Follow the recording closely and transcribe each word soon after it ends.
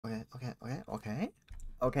Okay.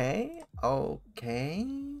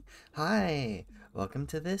 Hi, welcome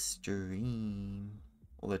to this stream.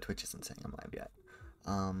 Although Twitch isn't saying I'm live yet.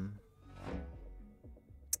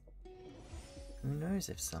 Who knows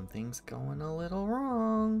if something's going a little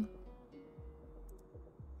wrong?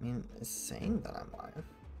 I mean, it's saying that I'm live.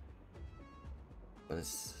 But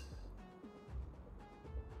it's...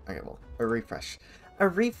 Okay, well, a refresh. A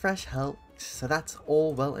refresh helped, so that's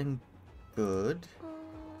all well and good.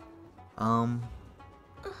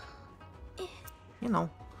 You know,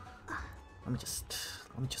 let me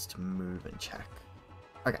just move and check.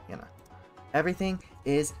 Okay, you know, everything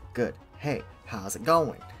is good. Hey, how's it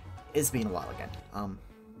going? It's been a while again.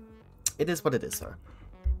 It is what it is, though.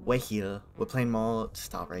 We're here. We're playing more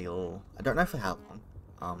Star Rail. I don't know for how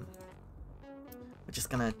long. We're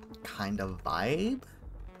just gonna kind of vibe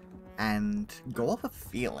and go off a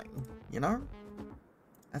feeling, you know?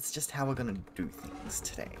 That's just how we're gonna do things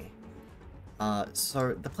today.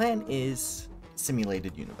 So the plan is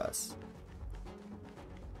simulated universe.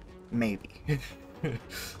 Maybe.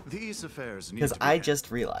 These affairs need Because to be I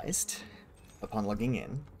just realized, upon logging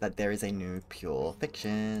in, that there is a new pure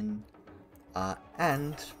fiction.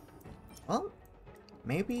 And, well,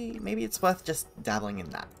 maybe it's worth just dabbling in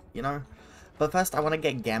that, you know? But first, I want to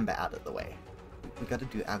get Gamba out of the way. We gotta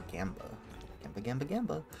do our Gamba.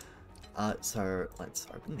 Gamba. So let's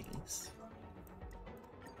open these.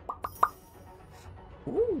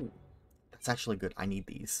 Ooh, that's actually good. I need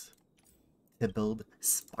these to build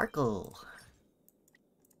Sparkle.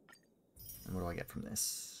 And what do I get from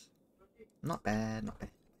this? Not bad, not bad.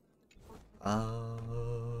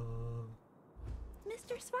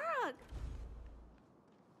 Mr. Svarog!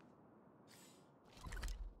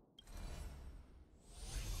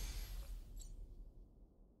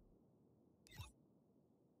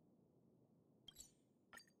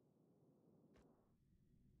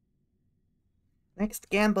 Next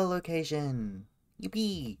Gamba location!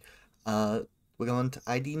 Yippee! We're going to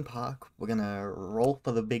Ideen Park. We're gonna roll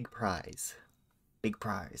for the big prize. Big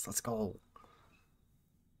prize, let's go.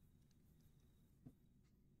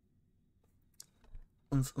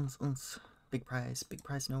 Uns. Big prize,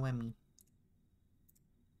 no whammy.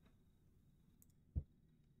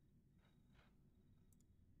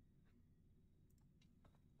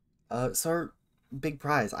 So, big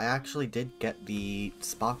prize. I actually did get the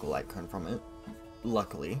Sparkle icon from it,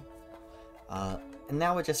 luckily. And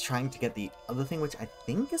now we're just trying to get the other thing, which I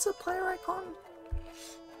think is a player icon?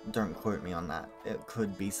 Don't quote me on that. It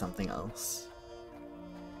could be something else.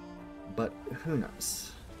 But who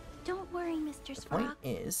knows? Don't worry, Mr. The point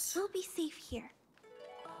Svarog. is, We'll be safe here.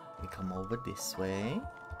 we come over this way.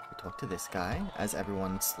 We talk to this guy as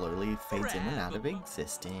everyone slowly fades in and out of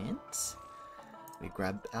existence. We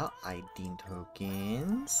grab our ID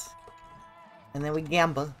tokens. And then we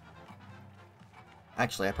Gamba.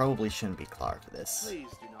 Actually, I probably shouldn't be Clara for this. Please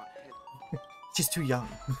do not hit. She's too young.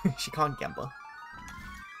 She can't Gamba.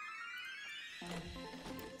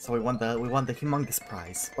 So we want the humongous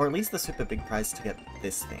prize, or at least the super big prize to get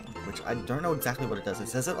this thing, which I don't know exactly what it does. It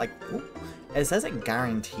says it like, ooh, it says it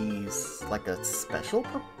guarantees like a special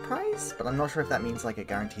prize, but I'm not sure if that means like it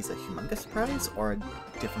guarantees a humongous prize or a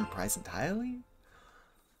different prize entirely.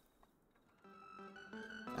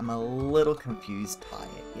 I'm a little confused by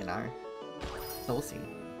it, you know? So we'll see.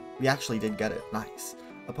 We actually did get it. Nice.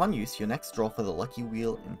 Upon use, your next draw for the lucky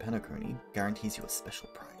wheel in Penacony guarantees you a special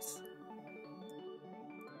prize.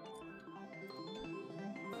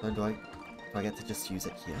 So do I get to just use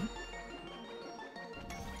it here?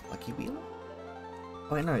 Lucky wheel?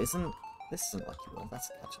 Oh wait, no, this isn't lucky wheel. That's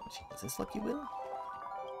the capture machine. Is this lucky wheel?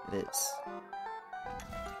 It is.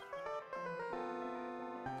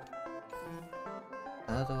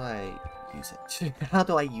 How do I use it? How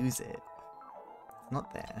do I use it? It's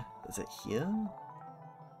not there. Is it here?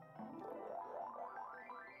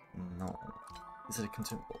 No. Is it a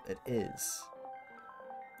consumable? It is.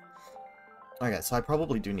 Okay, so I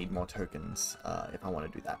probably do need more tokens if I want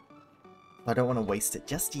to do that. I don't want to waste it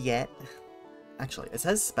just yet. Actually, it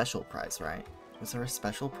says special prize, right? Was there a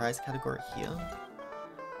special prize category here?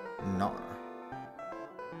 No.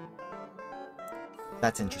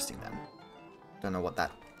 That's interesting then. Don't know what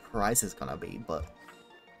that prize is gonna be, but...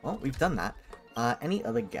 Well, we've done that. Any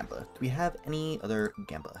other Gamba? Do we have any other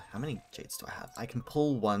Gamba? How many Jades do I have? I can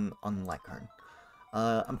pull one on Lycone.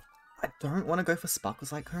 I don't want to go for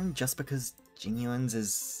Sparkle's Lycone just because Genuine's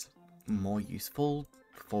is more useful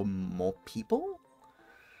for more people.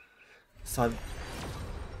 So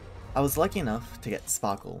I was lucky enough to get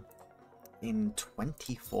Sparkle in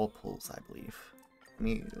 24 pulls, I believe.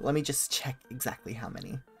 Let me just check exactly how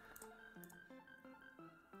many.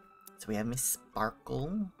 So we have Miss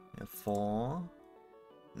Sparkle. We have 4,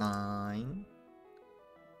 9,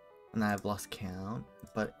 and I've lost count,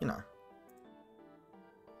 but you know,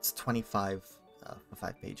 it's 25 for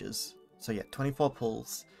 5 pages. So yeah, 24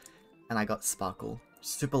 pulls, and I got Sparkle.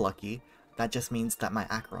 Super lucky. That just means that my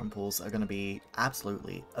Acheron pulls are gonna be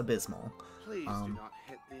absolutely abysmal. Please do not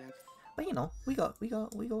hit the end. But you know, we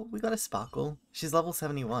got a Sparkle. She's level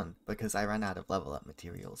 71 because I ran out of level up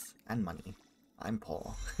materials and money. I'm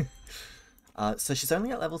poor. So she's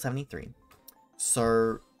only at level 73.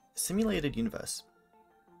 So simulated universe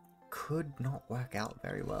could not work out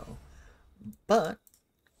very well. But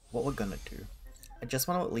what we're gonna do, I just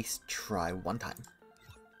want to at least try one time.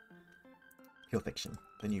 Pure Fiction,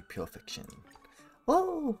 the new Pure Fiction.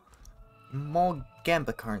 Whoa! More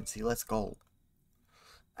Gamba currency, let's go.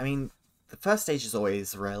 I mean, the first stage is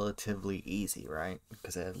always relatively easy, right?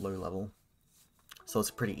 Because they're low level. So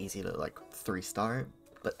it's pretty easy to, like, 3-star it.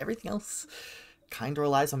 But everything else kind of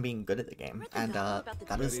relies on being good at the game. And,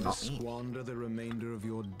 that is not me. Squander the remainder of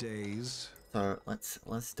your days. So, let's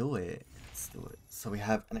do it. Let's do it. So we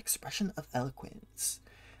have an expression of eloquence.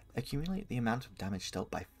 Accumulate the amount of damage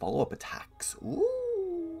dealt by follow-up attacks.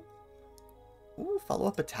 Ooh! Ooh,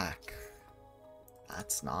 follow-up attack.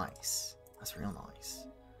 That's nice. That's real nice.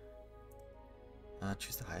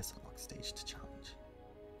 Choose the highest unlocked stage to challenge.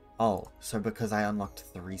 Oh, so because I unlocked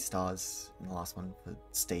 3 stars in the last one for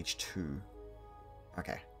stage 2.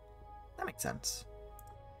 Okay. That makes sense.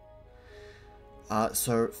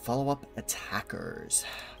 So follow-up attackers.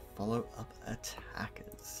 Follow-up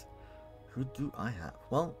attackers. Who do I have?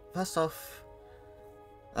 Well, first off,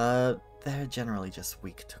 they're generally just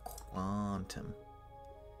weak to Quantum.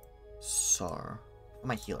 So, for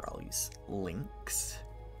my healer, I'll use Lynx.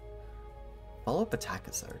 Follow-up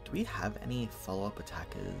attackers, though. Do we have any follow-up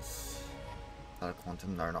attackers that are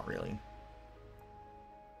Quantum? No, not really.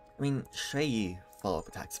 I mean, Shui follow-up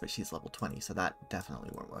attacks, but she's level 20, so that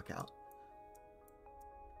definitely won't work out.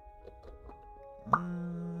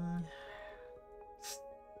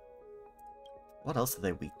 What else are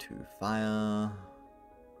they weak to? Fire.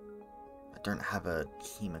 I don't have a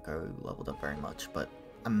Himiko leveled up very much, but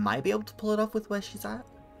I might be able to pull it off with where she's at.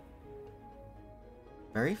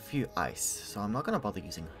 Very few ice, so I'm not going to bother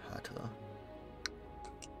using her to the...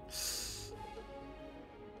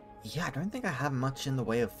 Yeah, I don't think I have much in the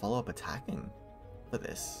way of follow-up attacking for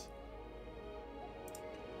this.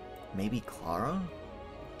 Maybe Clara?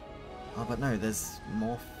 Oh, but no, there's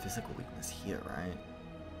more physical weakness here, right?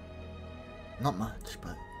 Not much,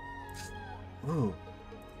 but... Ooh.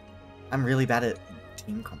 I'm really bad at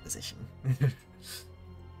team composition.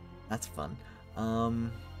 That's fun.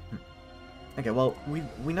 Okay, well,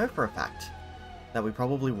 we know for a fact that we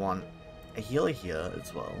probably want a healer here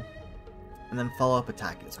as well. And then follow-up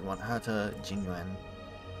attackers. We want her to Jingyuan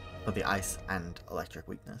for the ice and electric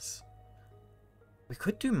weakness. We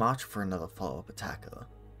could do March for another follow-up attacker.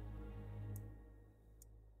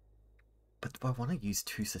 But do I want to use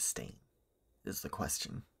 2 sustain? Is the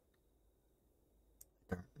question.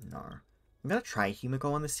 I don't know. I'm gonna try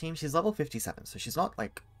Himiko on this team. She's level 57, so she's not,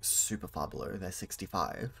 like, super far below. They're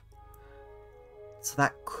 65. So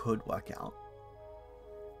that could work out.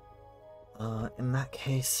 In that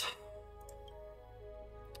case...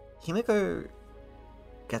 Himiko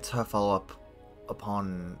gets her follow-up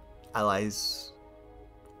upon allies'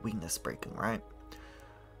 weakness breaking, right?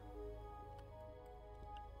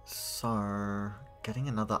 So... getting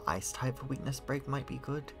another ice type for weakness break might be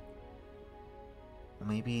good.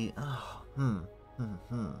 Maybe...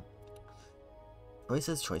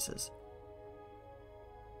 Choices.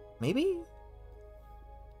 Maybe?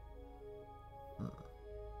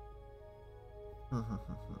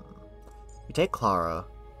 We take Clara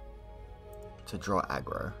to draw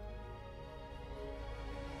aggro.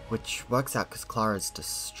 Which works out because Clara's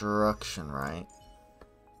destruction, right?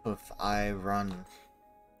 If I run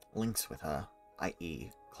Lynx with her, i.e.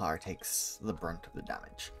 Clara takes the brunt of the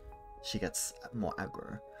damage. She gets more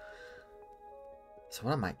aggro. So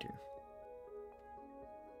what I might do...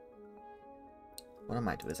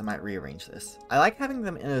 is I might rearrange this. I like having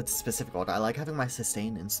them in a specific order. I like having my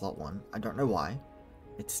sustain in slot 1. I don't know why.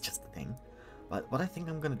 It's just a thing. But what I think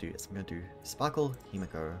I'm going to do is I'm going to do Sparkle,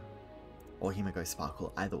 Himiko, or Himiko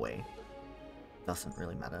Sparkle, either way. Doesn't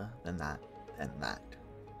really matter. Then that, and that.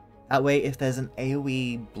 That way, if there's an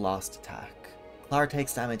AoE blast attack, Clara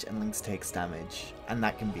takes damage and Lynx takes damage, and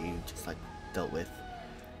that can be just like dealt with.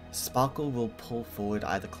 Sparkle will pull forward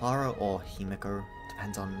either Clara or Himiko,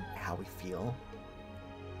 depends on how we feel.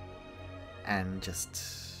 And just...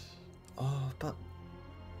 oh, but...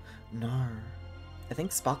 no. I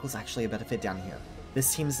think Sparkle's actually a better fit down here.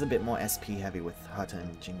 This team is a bit more SP heavy with Herta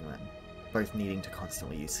and Jingyuan. both needing to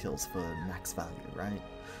constantly use skills for max value, right?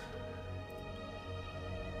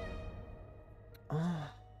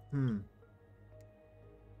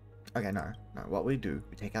 Okay, no. What we do,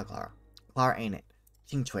 we take out Clara. Clara ain't it.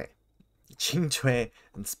 Qingcui. Qingcui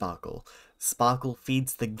and Sparkle. Sparkle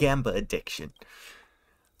feeds the Gamba addiction.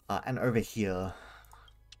 And over here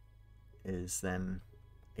is then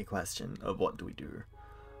a question of what do we do?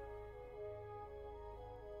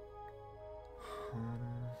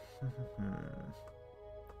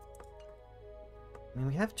 I mean,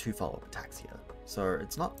 we have 2 follow-up attacks here, so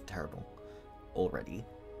it's not terrible already.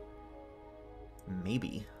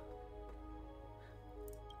 Maybe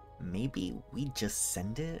we just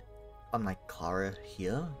send it on, like, Clara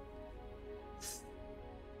here?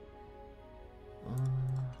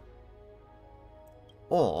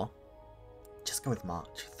 Or just go with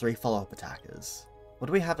March. 3 follow-up attackers. What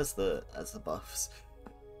do we have as the buffs?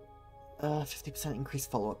 50%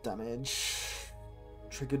 increased follow-up damage.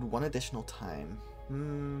 Triggered 1 additional time.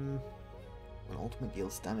 When ultimate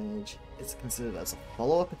deals damage, it's considered as a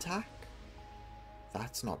follow-up attack?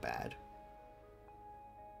 That's not bad.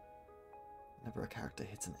 Whenever a character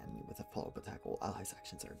hits an enemy with a follow-up attack, all allies'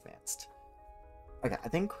 actions are advanced. Okay, I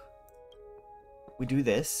think we do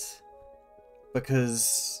this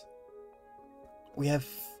because we have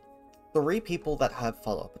 3 people that have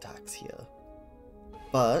follow-up attacks here,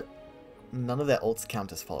 but none of their ults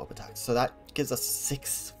count as follow-up attacks, so that gives us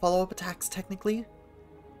 6 follow-up attacks technically.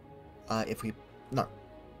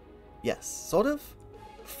 Yes, sort of.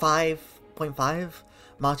 5.5.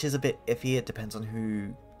 March is a bit iffy, it depends on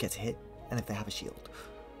who gets hit and if they have a shield.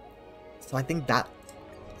 So I think that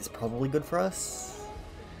is probably good for us.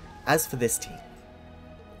 As for this team,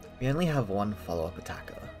 we only have 1 follow-up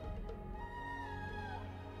attacker.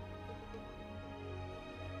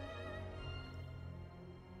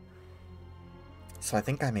 So I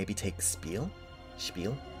think I maybe take Spiel?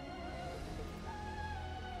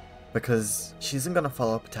 Because she isn't going to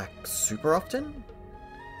follow-up attack super often,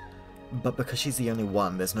 but because she's the only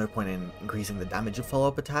one, there's no point in increasing the damage of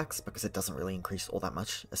follow-up attacks, because it doesn't really increase all that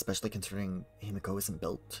much, especially considering Himiko isn't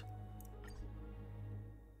built.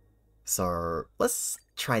 So, let's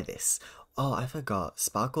try this. Oh, I forgot.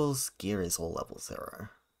 Sparkle's gear is all level 0.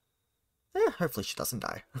 Hopefully she doesn't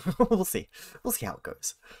die. We'll see. We'll see how it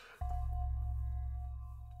goes.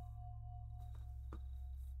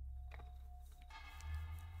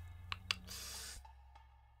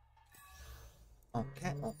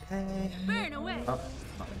 Okay. Burn away. Oh,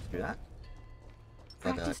 not going to do that.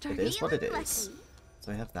 But it is what it is.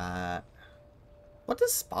 So we have that. What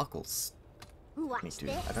does Sparkles need to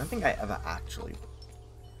do? I don't think I ever actually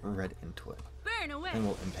read into it. Burn away. And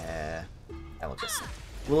we'll impair. And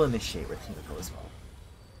we'll initiate with Himiko as well.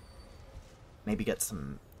 Maybe get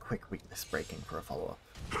some quick weakness breaking for a follow-up.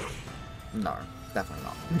 No, definitely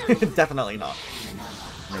not. Definitely not.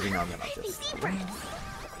 Maybe not gonna just.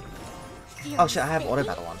 Oh shit, I have auto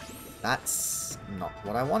battle on. That's not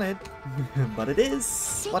what I wanted, but it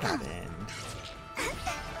is. What happened?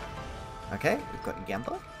 Okay, we've got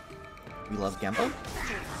Gamble. We love Gamble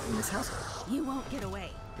in this household. You won't get away.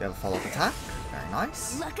 We have a follow-up attack. Very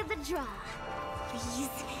nice. Look at the draw. Please.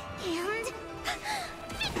 And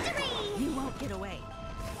victory! You won't get away.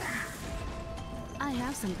 I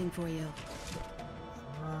have something for you.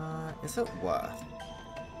 Is it worth?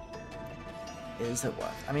 Is it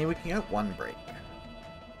worth? I mean, we can get 1 break.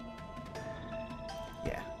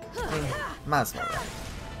 Yeah. I mean, might as well, right?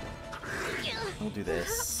 We'll do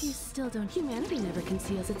this. You still don't. Humanity never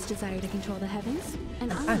conceals its desire to control the heavens,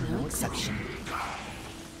 and I'm no exception.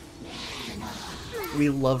 We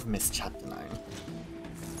love Miss Chapter 9.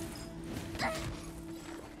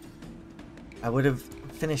 I would have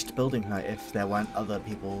finished building her if there weren't other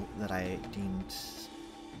people that I deemed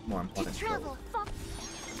more important to build.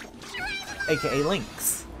 AKA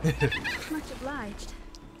Lynx. Much obliged.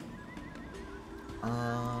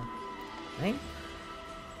 I think.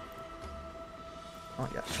 Oh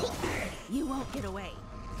yeah, sure. You won't get away.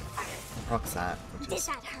 Procs that, which is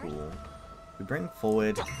cool. We bring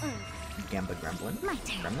forward Gamba Gremlin. My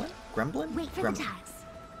turn. Gremlin? Wait for Gremlin. the tags.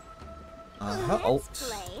 Her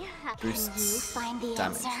ult boosts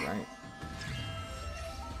damage, right?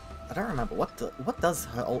 I don't remember. What does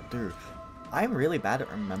her ult do? I'm really bad at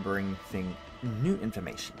remembering new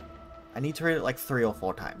information. I need to read it like 3 or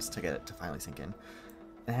 4 times to get it to finally sink in.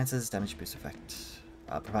 Enhances damage boost effect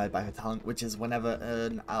provided by her talent, which is whenever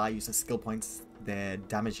an ally uses skill points, their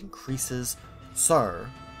damage increases. So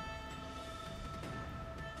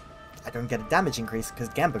I don't get a damage increase because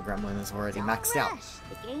Gamba Gremlin is already maxed out.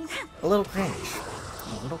 A little cringe.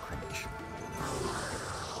 A little cringe.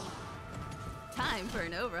 Time Time for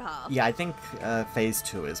an overhaul. Yeah, I think phase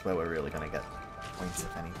 2 is where we're really gonna get points,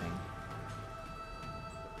 if anything.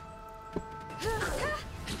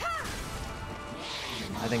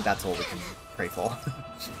 I think that's all we can pray for.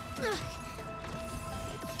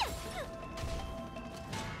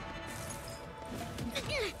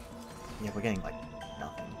 Yeah, we're getting, like,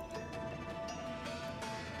 nothing.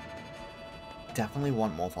 Definitely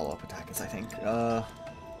want more follow-up attackers, I think.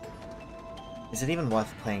 Is it even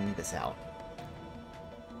worth playing this out?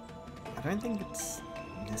 I don't think it's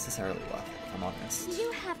necessarily worth it, if I'm honest.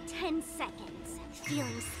 You have 10 seconds.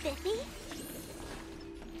 Feeling spiffy?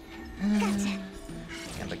 Gotcha.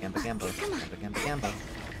 Gamba, gamba, gamba. Gamba, gamba, gamba.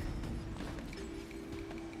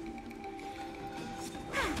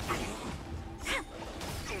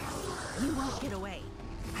 You won't get away.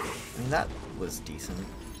 I mean, that was decent.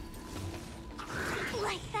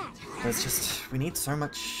 Like that. But it's just, we need so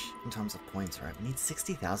much in terms of points, right? We need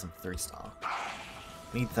 60,000 for 3-star.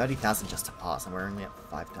 We need 30,000 just to pass, and we're only at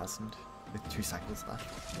 5,000 with 2 cycles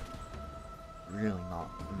left. Really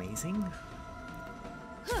not amazing.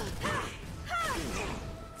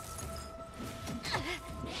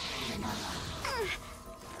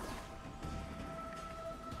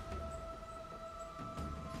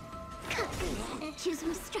 Choose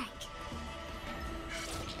from strike.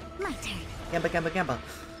 My turn. Gamba, gamba, gamba.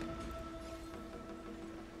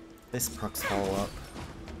 This procs follow up.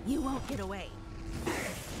 You won't get away.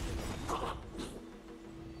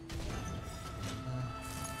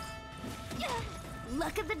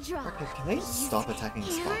 Luck of the draw. Okay, can they stop attacking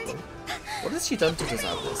Sparkle? What has she done to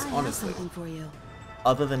deserve this, I have honestly? something for you.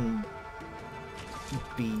 Other than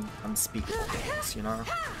be unspeakable things, you know?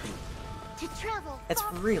 To travel. It's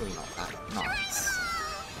really not that nice.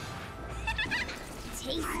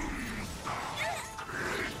 Taste.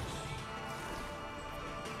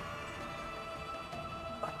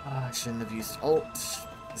 I shouldn't have used ult,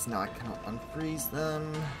 because now I cannot unfreeze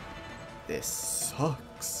them. This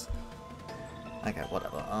sucks. Okay,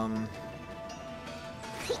 whatever.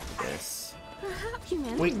 This.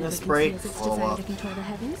 Humanity Weakness never break, conceals its follow desire up. to control the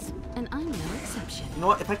heavens, and I'm no exception. You know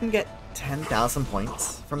what? If I can get 10,000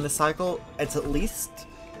 points from this cycle, it's at least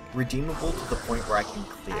redeemable to the point where I can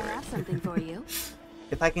clear I have it. something for you.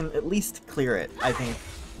 If I can at least clear it, I think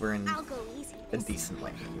we're in I'll go easy. a decent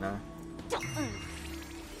lane, you know?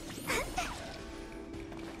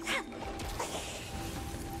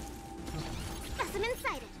 Specimen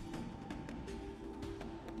sighted.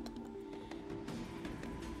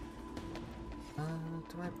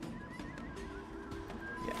 Do I...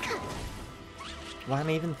 Yeah. Why am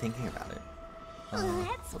I even thinking about it?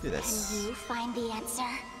 Let's. We'll do this. Can you find the answer?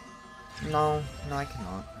 No, I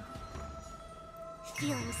cannot.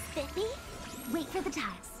 Feeling spiffy? Wait for the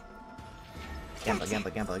tiles. Gamba,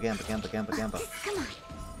 gamba, gamba, gamba, gamba, gamba, gamba. Come on.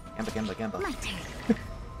 Gamba, gamba, gamba. My turn.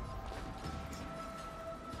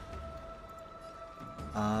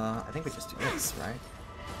 I think we just do this, right?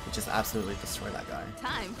 We just absolutely destroy that guy.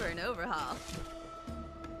 Time for an overhaul.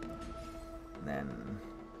 And then...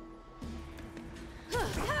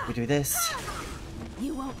 we do this.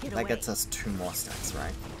 You won't get That away. gets us 2 more stacks,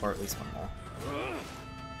 right? Or at least 1 more.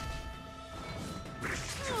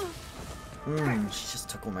 She just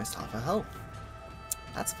took almost half her health.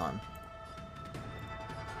 That's fun.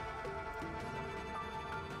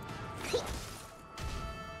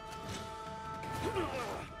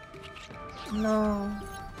 No.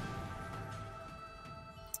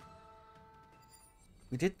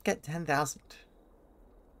 We did get 10,000.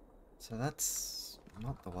 So that's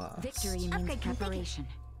not the worst. Victory means Upgrade configured. preparation.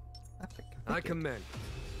 I commend.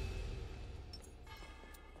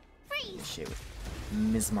 Freeze. Shit with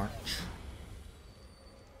Ms. March.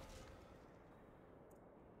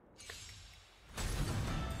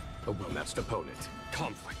 A well-matched opponent.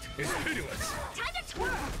 Conflict is pitiless. Time to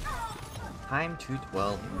twirl. Time to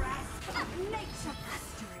dwell.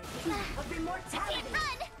 Can't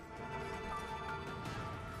run.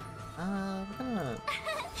 We're gonna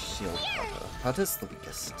shield Pata. Pata's the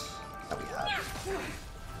weakest that we have.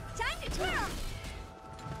 Time to twirl.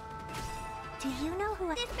 Do you know who?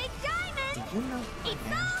 This big diamond. Do you know who It's I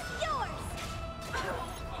am? all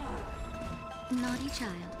yours. Naughty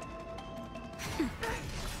child.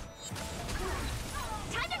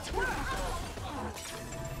 Time to twirl.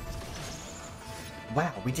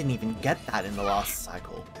 Wow, we didn't even get that in the last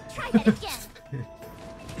cycle. Try that again.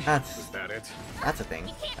 That's Is that it? a thing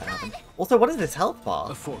that happened. Also, what is this health A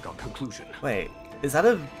bar? foregone conclusion. Wait, is that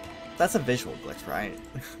a... that's a visual glitch, right?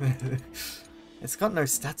 It's got no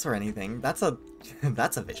stats or anything. That's a...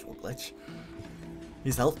 that's a visual glitch.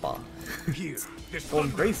 His health bar. Here, this Going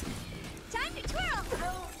one. crazy. Time to twirl.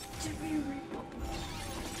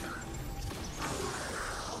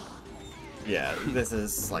 Yeah, this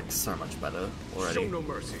is like so much better Show already. no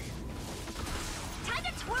mercy. Time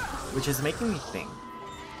to twirl. Which is making me think.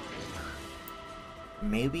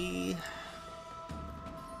 Maybe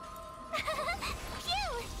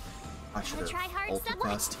Phew. I should Wanna try have hard ulted stuff?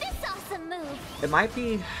 Watch first. this awesome move. It might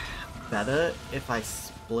be better if I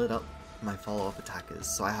split up my follow-up attackers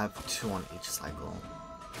so I have 2 on each cycle.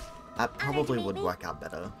 That probably would work out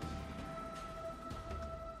better.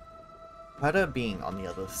 Her being on the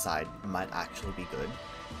other side might actually be good.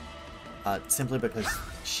 Simply because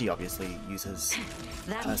she obviously uses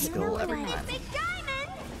her skill every time. Big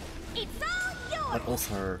diamond. It's all yours. But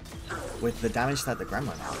also, with the damage that the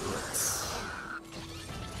gremlin outputs,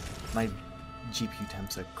 my GPU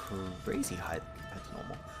temps are crazy high compared to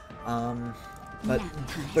normal. But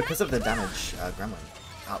because of the damage gremlin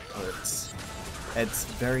outputs, it's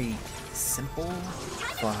very simple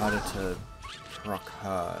for her to proc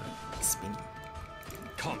her spin.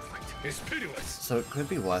 Conflict is pitiless. So it could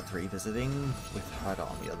be worth revisiting with Herda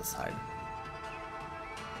on the other side.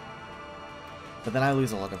 But then I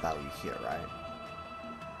lose a lot of value here, right?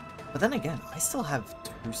 But then again, I still have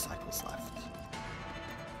 2 cycles left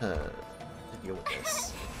to deal with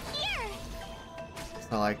this. Here.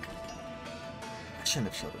 So like, I shouldn't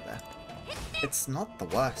have shielded there. It's not the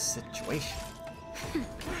worst situation to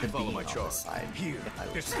be Follow on my this charge. side Here if I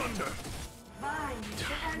is lose. thunder.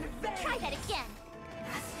 Try that again.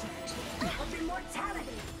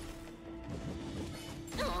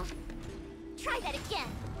 Ugh. Try that again.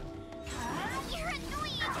 You're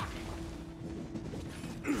annoying.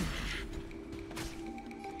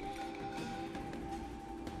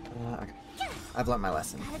 Okay. I've learned my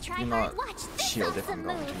lesson. Gotta try Do hard. not Watch this shield if I'm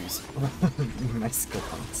awesome going to move. lose my skill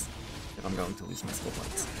points. If I'm going to lose my skill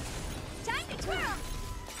points. Time to twirl.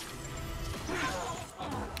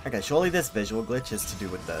 Okay, surely this visual glitch is to do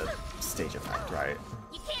with the stage effect, right?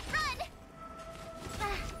 You can't run.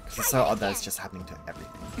 Because it's so odd that it's just happening to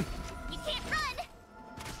everything. You can't run.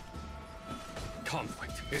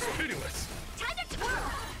 Conflict is pitiless. Time to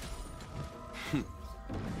twirl.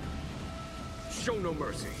 Show no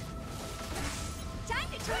mercy. Time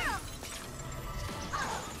to twirl.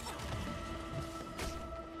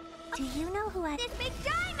 Do you know who I... This big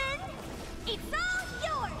diamond. It's all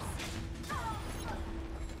yours.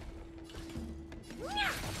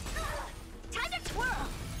 Time to twirl.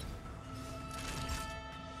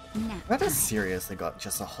 Retta seriously got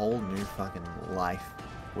just a whole new fucking life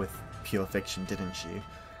with Pure Fiction, didn't she?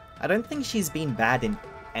 I don't think she's been bad in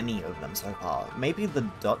any of them so far. Maybe the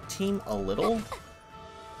Dot team a little?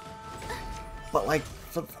 But like,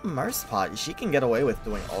 for the most part, she can get away with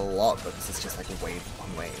doing a lot because it's just like a wave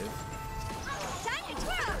on wave. Time to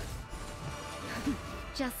twirl.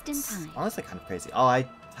 Just in time. Honestly kind of crazy. Oh, I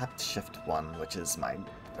tapped Shift 1, which is my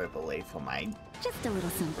overlay for my... Just a little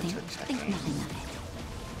something. Return Think checking. nothing of it.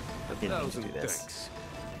 I didn't need to do this. Thanks.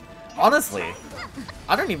 Honestly,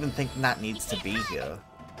 I don't even think Nat needs to be here.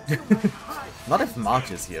 Not if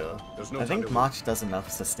March is here. There's no I time think to March does enough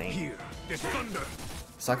sustain. Here is thunder.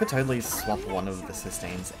 So I could totally swap one of the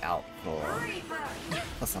sustains out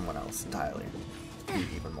for someone else entirely. To do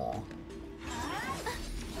even more.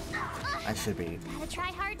 I should be. Gotta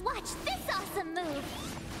try hard. Watch this awesome move.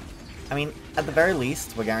 I mean, at the very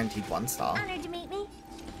least, we're guaranteed 1 star. Honored to meet me.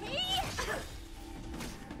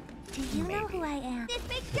 Do you know who I am? This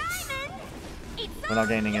big diamond. It's We're not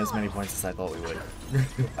gaining as many points as I thought we would.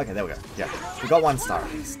 Okay, there we go. Yeah, we got 1 star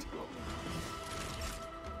at least.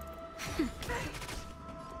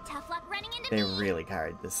 Tough luck running into They me. really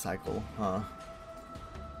carried this cycle, huh?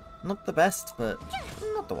 Not the best, but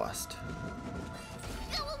not the worst.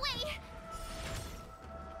 Go away.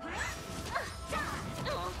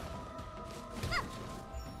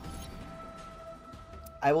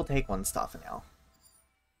 I will take 1 star for now.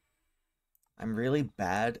 I'm really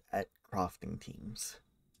bad at crafting teams.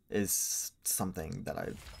 Is something that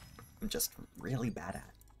I'm just really bad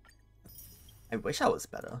at. I wish I was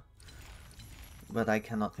better. But I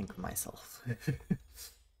cannot think of myself.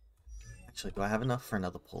 Actually, do I have enough for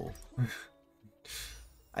another pull?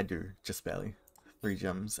 I do, just barely. 3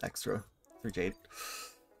 gems extra. 3 jade.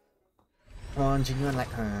 Come on, genuine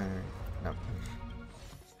like her. No.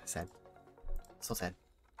 Sad. So sad.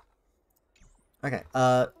 Okay,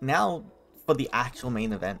 now for the actual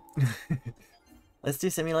main event. Let's do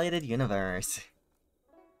Simulated Universe.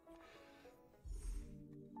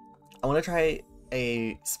 I want to try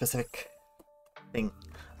a specific thing.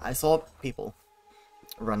 I saw people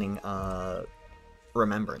running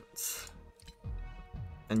Remembrance.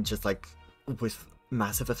 And just like, with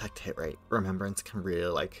massive effect hit rate, Remembrance can really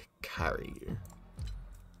like carry you.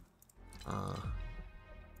 I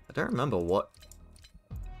don't remember what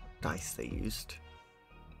dice they used.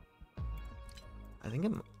 I think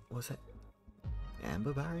it was it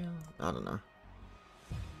Amber Barrier? I don't know.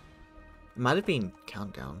 It might have been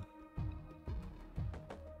Countdown.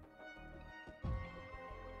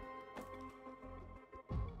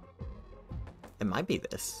 It might be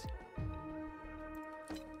this.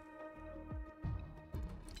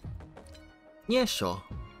 Yeah, sure.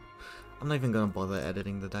 I'm not even gonna bother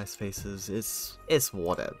editing the dice faces. It's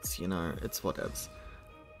whatevs, you know, it's whatevs.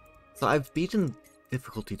 So I've beaten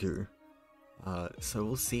difficulty 2. So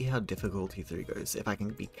we'll see how difficulty 3 goes, if I can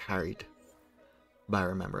be carried by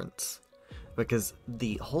remembrance. Because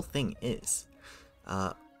the whole thing is,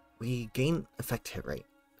 we gain effect hit rate.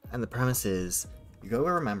 And the premise is, you go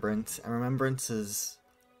with remembrance, and remembrance's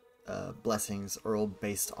blessings are all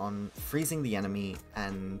based on freezing the enemy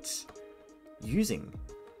and using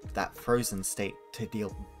that frozen state to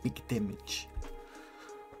deal big damage.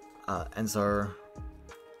 And so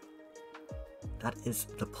that is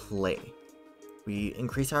the play. We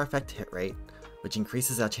increase our effect hit rate, which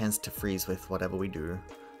increases our chance to freeze with whatever we do,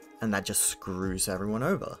 and that just screws everyone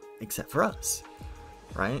over, except for us,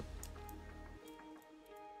 right?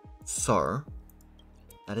 So,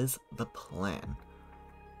 that is the plan.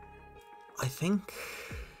 I think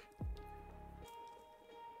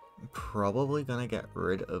I'm probably gonna get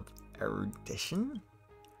rid of erudition.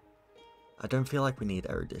 I don't feel like we need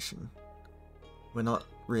erudition. We're not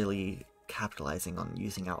really capitalizing on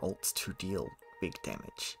using our ults to deal big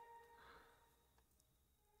damage.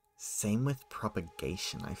 Same with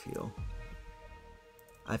propagation, I feel.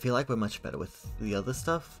 I feel like we're much better with the other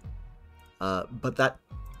stuff. But that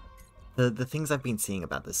the things I've been seeing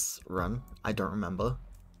about this run, I don't remember.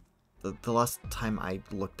 The last time I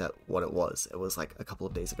looked at what it was like a couple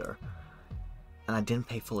of days ago. And I didn't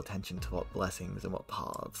pay full attention to what blessings and what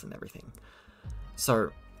paths and everything.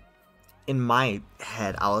 So, in my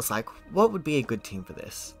head, I was like, what would be a good team for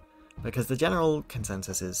this? Because the general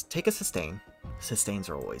consensus is, take a sustain. Sustains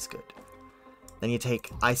are always good. Then you take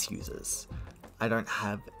ice users. I don't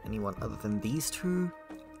have anyone other than these two,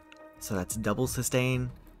 so that's double sustain,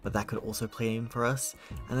 but that could also play in for us.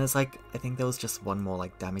 And there's like, I think there was just one more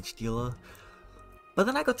like damage dealer. But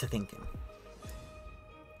then I got to thinking,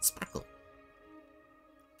 Spackle.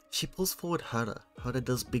 She pulls forward Herder. Herder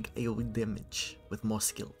does big AoE damage with more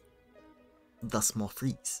skill. Thus more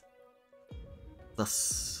freeze.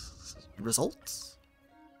 Thus results.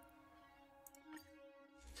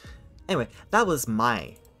 Anyway, that was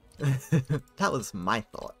my that was my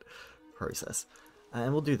thought process.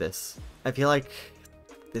 And we'll do this. I feel like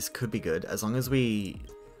this could be good as long as we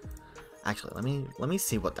actually let me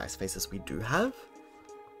see what dice faces we do have.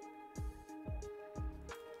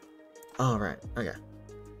 Alright, okay.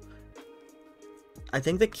 I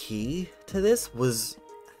think the key to this was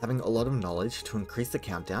having a lot of knowledge to increase the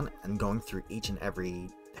countdown and going through each and every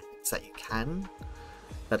dex that you can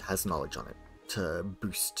that has knowledge on it to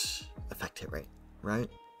boost effect hit rate, right?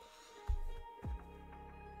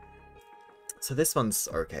 So this one's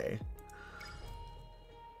okay.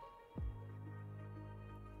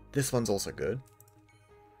 This one's also good.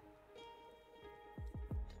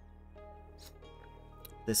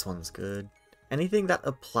 This one's good. Anything that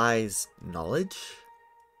applies knowledge?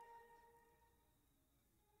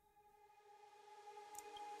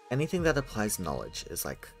 Anything that applies knowledge is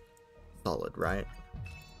like solid, right?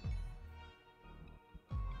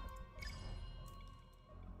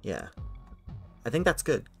 Yeah. I think that's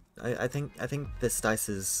good. I think this dice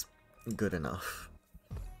is good enough.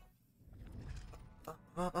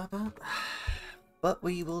 But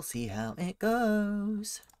we will see how it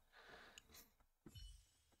goes.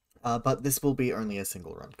 But this will be only a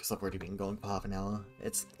single run because I've already been going for half an hour.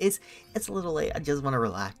 It's a little late. I just want to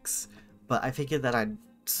relax. But I figured that I'd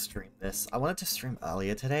stream this. I wanted to stream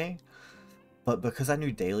earlier today, but because I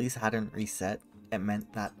knew dailies hadn't reset, it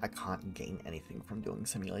meant that I can't gain anything from doing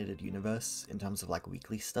Simulated Universe in terms of like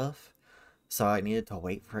weekly stuff. So I needed to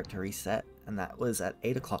wait for it to reset, and that was at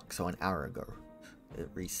 8 o'clock, so an hour ago it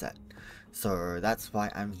reset. So that's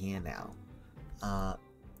why I'm here now.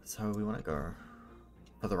 So we want to go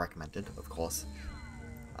for the recommended, of course.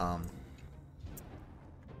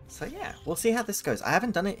 So yeah, we'll see how this goes. I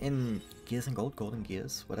haven't done it in Gears and Gold, Golden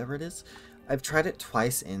Gears, whatever it is. I've tried it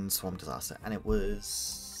twice in Swarm Disaster, and it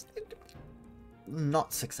was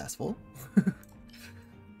not successful.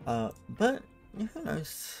 But who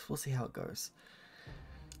knows? We'll see how it goes.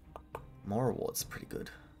 More rewards, pretty good.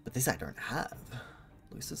 But this I don't have.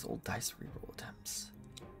 Loses all dice reroll attempts.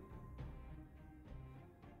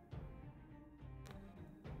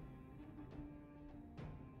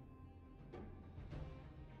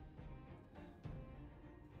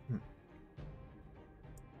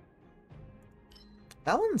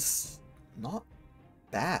 That one's not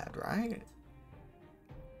bad, right?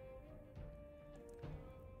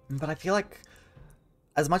 But I feel like,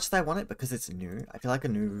 as much as I want it because it's new, I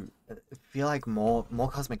feel like more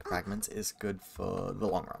cosmic fragments is good for the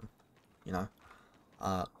long run. You know,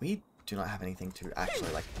 we do not have anything to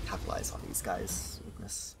actually like capitalize on these guys'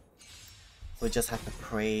 weakness. So we just have to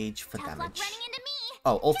rage for damage.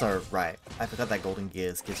 Oh, also, right, I forgot that Golden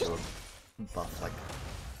Gears gives you a buff, like,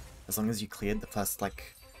 as long as you cleared the first,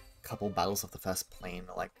 like, couple battles of the first plane,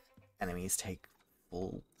 like, enemies take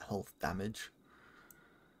full health damage.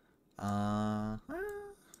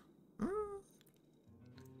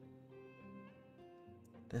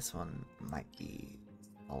 This one might be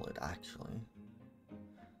solid, actually.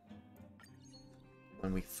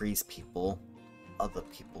 When we freeze people, other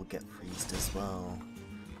people get freezed as well.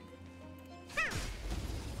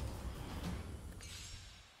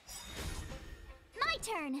 My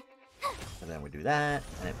turn. And then we do that,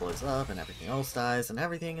 and it blows up, and everything else dies, and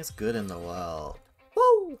everything is good in the world.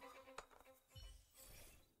 Woo!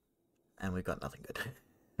 And we got nothing good.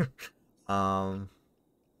 I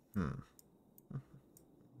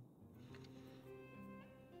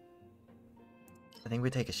think we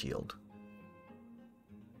take a shield.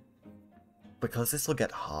 Because this will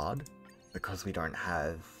get hard, because we don't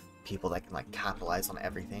have people that can, like, capitalize on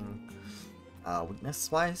everything,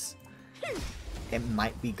 weakness-wise, it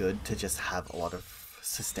might be good to just have a lot of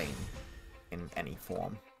sustain in any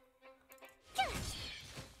form.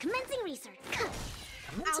 Commencing research.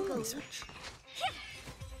 Commencing research.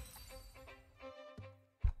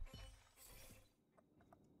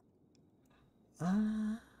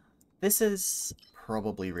 This is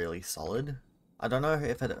probably really solid. I don't know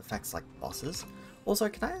if it affects, like, bosses. Also, I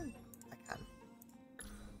can.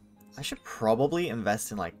 I should probably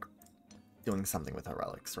invest in, like, doing something with her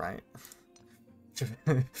relics, right?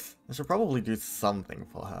 I should probably do something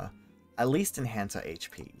for her. At least enhance her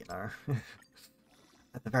HP, you know?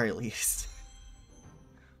 At the very least.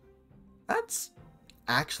 That's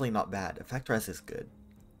actually not bad. Effect res is good.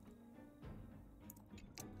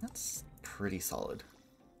 That's pretty solid.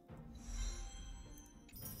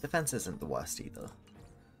 Defense isn't the worst either.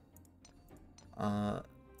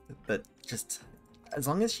 But just as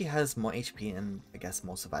long as she has more HP and I guess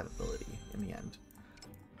more survivability in the end,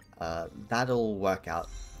 that'll work out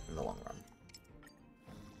in the long run.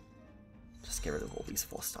 Just get rid of all these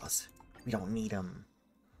 4 stars. We don't need them.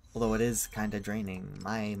 Although it is kind of draining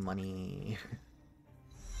my money.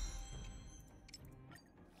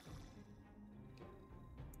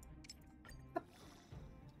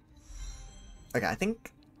 Okay, I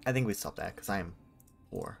think we stop there because I am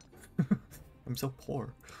poor. I'm so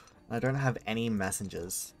poor. I don't have any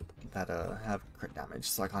messengers that have crit damage,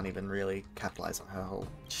 so I can't even really capitalize on her whole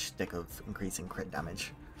shtick of increasing crit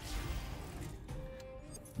damage.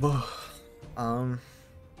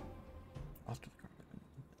 After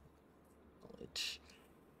knowledge.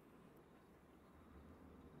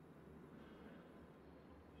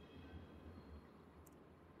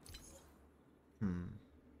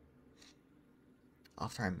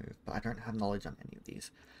 After I move, but I don't have knowledge on any of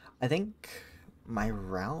these. I think my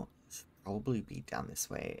route should probably be down this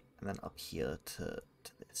way and then up here to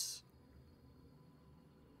this.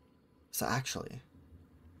 So actually,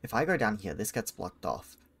 if I go down here, this gets blocked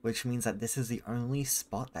off, which means that this is the only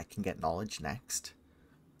spot that can get knowledge next.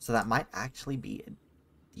 So that might actually be a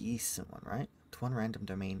decent one, right? To one random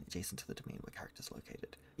domain adjacent to the domain where character is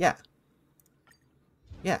located. Yeah.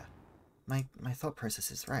 Yeah. My thought process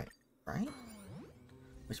is right, right?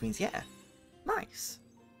 Which means, yeah, nice.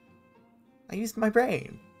 I used my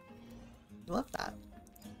brain. I love that.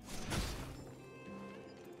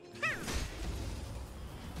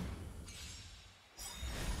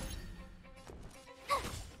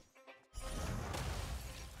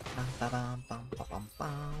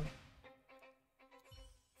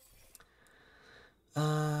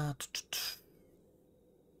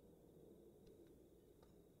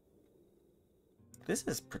 This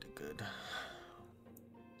is pretty good.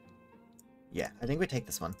 Yeah, I think we take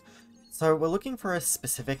this one. So we're looking for a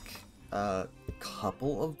specific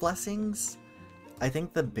couple of blessings. I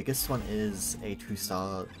think the biggest one is a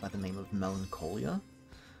 2-star by the name of Melancholia,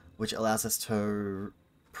 which allows us to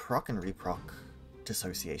proc and reproc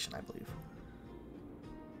dissociation, I believe.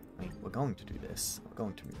 I mean, we're going to do this. We're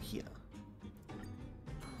going to move here.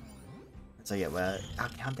 So yeah, our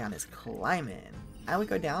countdown is climbing. And we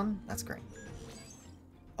go down, that's great.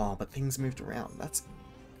 Oh, but things moved around. That's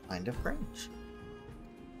kind of cringe.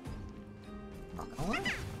 Not gonna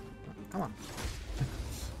lie. Come on.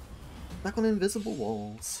 Back on invisible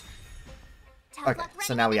walls. Okay,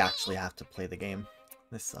 so now we actually have to play the game.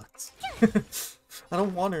 This sucks. I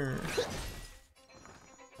don't want her.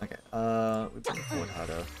 Okay, we bring forward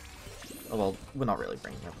harder. Oh well, we're not really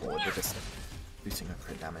bringing her forward, we're just boosting her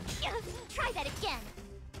crit damage. Try that again.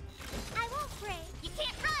 I won't pray. You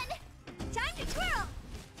can't run. Time to twirl.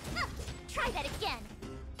 Try that again.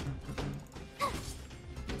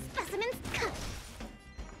 Specimens.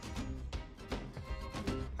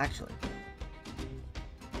 Actually,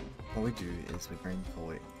 what we do is we bring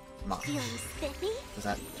forward March. Feeling spiffy? Does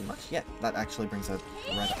that do much? Yeah, that actually brings her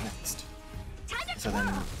right up next. Time to So twirl.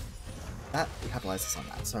 then that capitalizes on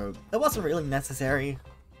that. So it wasn't really necessary,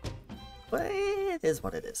 but it is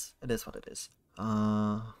what it is. It is what it is.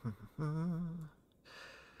 I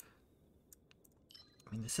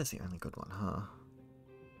mean, this is the only good one, huh?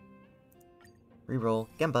 Reroll.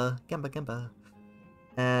 Gemba. Gemba.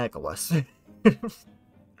 Gemba. Got worse.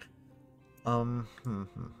 I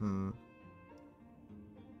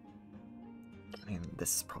mean,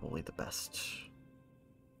 this is probably the best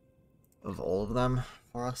of all of them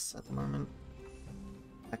for us at the moment.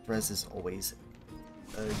 Effect res is always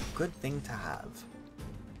a good thing to have.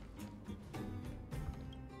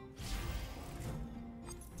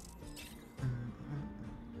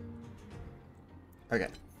 Okay,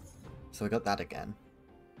 so we got that again.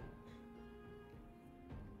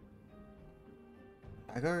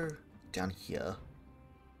 If I go down here,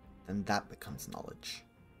 then that becomes knowledge.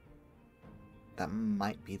 That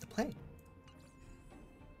might be the play.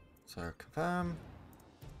 So confirm.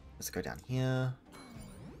 Let's go down here.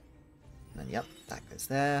 And then yep, that goes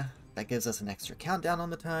there. That gives us an extra countdown on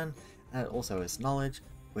the turn, and it also is knowledge,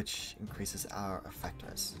 which increases our effect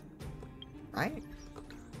res. Right?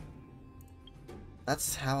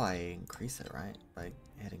 That's how I increase it, right? By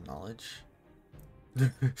hitting knowledge.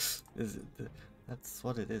 That's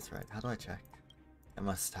what it is, right? How do I check? I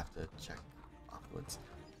must have to check afterwards.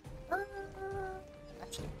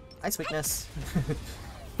 Actually, ice weakness.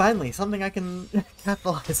 Finally, something I can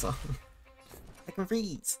capitalize on. I can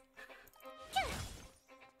freeze.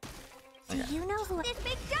 Do you know who this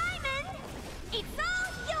big diamond? It's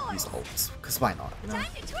all yours. Use ults, because why not? You know?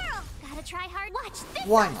 Time to twirl. Gotta try hard. Watch this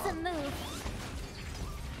Why awesome move.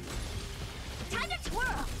 Time to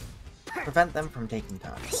twirl. Prevent them from taking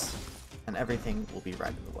turns, and everything will be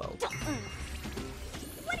right in the world.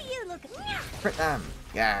 What are you looking? Crit them!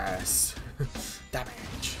 Yes!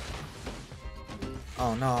 Damage!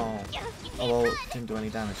 Oh no! Oh well, it didn't do any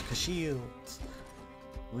damage, because shields!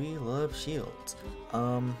 We love shields.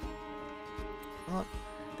 What?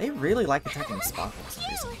 They really like attacking Sparkle for some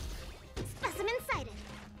reason. Specimen sighted.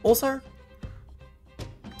 Also,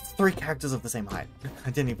 3 characters of the same height. I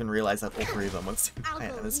didn't even realize that all 3 of them were the same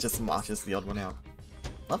height, and it's just Marsh is the odd one out.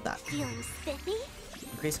 Love that. Feeling spiffy?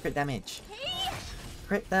 Increase crit damage. Hey.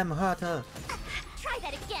 Crit them harder. Try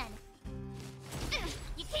that again.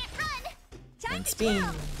 You can't run. Time And to spin.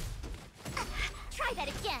 twirl. Try that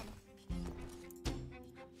again.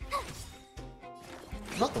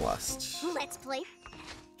 Not the worst. Let's play.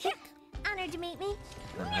 Honored to meet me.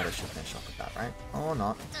 And then Herta should finish off with that, right? Or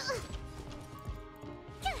not.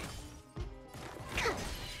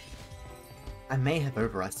 I may have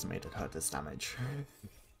overestimated Herta's damage.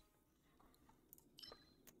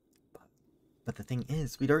 But the thing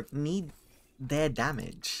is, we don't need their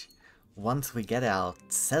damage once we get our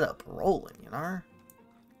setup rolling, you know?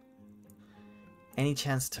 Any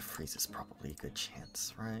chance to freeze is probably a good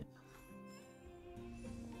chance, right?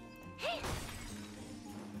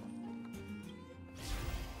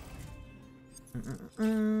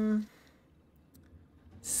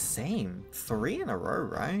 Same. 3 in a row,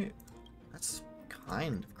 right? That's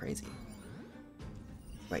kind of crazy.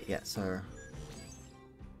 Wait, yeah, so...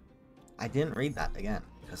 I didn't read that again,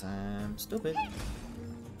 because I'm stupid.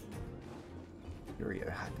 Curio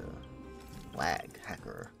hacker. Lag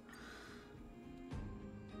hacker.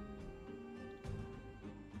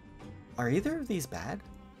 Are either of these bad?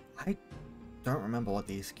 I don't remember what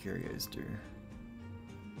these curios do.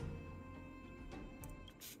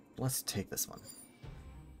 Let's take this one.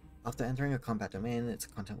 After entering a combat domain, its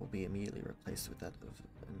content will be immediately replaced with that of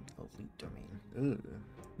an elite domain.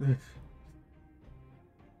 Ooh.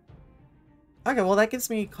 Okay, well that gives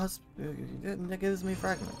me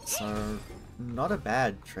fragments, so not a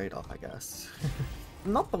bad trade-off, I guess.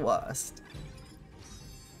 Not the worst.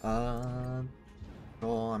 Well,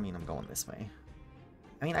 I mean, I'm going this way.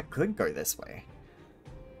 I mean, I could go this way.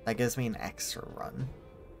 That gives me an extra run.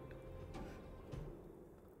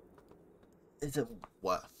 Is it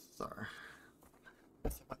worth, though?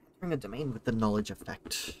 Entering a domain with the knowledge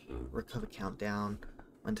effect. Recover countdown.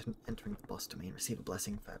 When entering the boss domain, receive a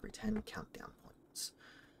blessing for every 10 countdown points.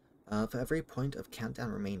 For every point of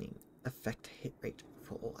countdown remaining, affect hit rate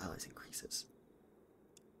for all allies increases.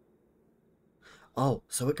 Oh,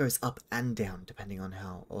 so it goes up and down depending on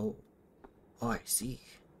how... Oh, I see.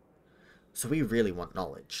 So we really want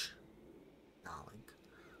knowledge. Knowledge.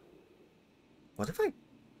 What if I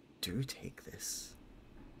do take this?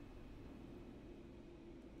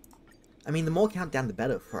 I mean, the more countdown, the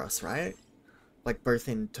better for us, right? Like, both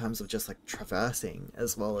in terms of just, like, traversing,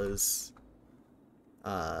 as well as,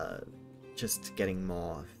 just getting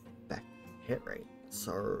more back hit rate.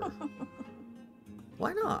 So,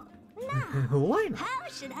 why not? Why not? How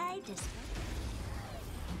should I describe?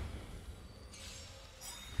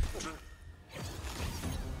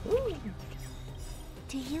 Ooh.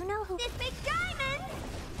 Do you know who this big diamond?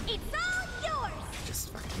 It's all yours. Just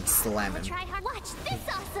fucking slam him. Try hard. Watch this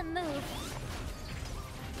awesome move.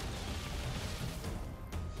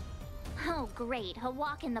 Oh, great! A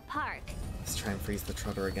walk in the park. Let's try and freeze the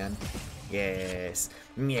trotter again. Yes,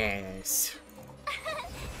 yes.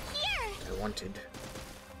 Here. I wanted.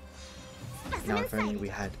 Specimen Now, if only sighted. we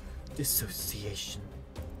had dissociation.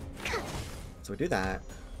 So we do that.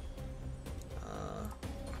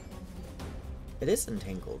 It is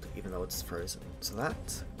entangled, even though it's frozen. So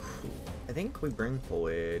that's cool. I think we bring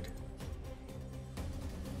forward...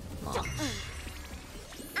 March.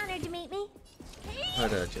 Honored to meet me.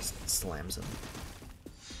 Herda just slams him.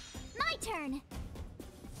 My turn.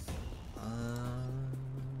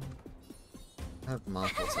 Have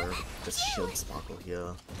Mark also just shield sparkle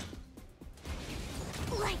here.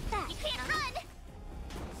 Like that. You can't run.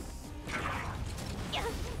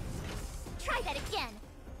 Try that again.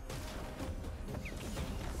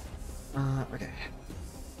 Okay.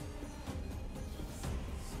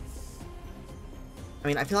 I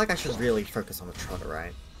mean, I feel like I should really focus on the trotter,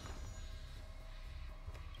 right?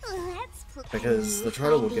 Let's play. Because the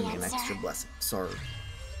trotter will give me an extra blessing, so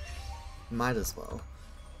might as well.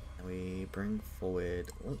 And we bring forward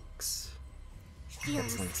Lynx.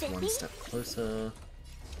 Gets Lynx one step closer.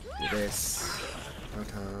 Do this.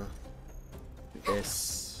 Rota. Do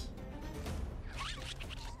this.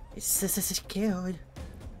 It's so scared.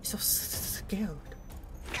 So scared.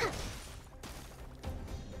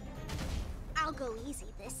 I'll go easy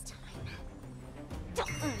this time.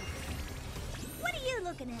 What are you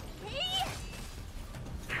looking at? Hey?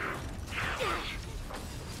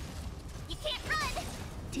 You can't run.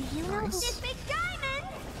 Do you know Nice. this big diamond?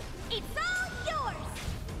 It's all yours.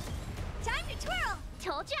 Time to twirl.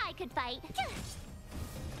 Told you I could fight.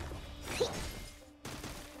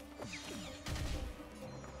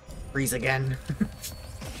 Freeze again.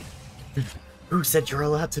 Who said you're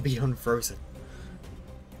allowed to be unfrozen?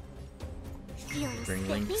 Feeling Bring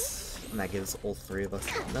spiffy? Lynx, and that gives all three of us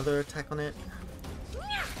another attack on it.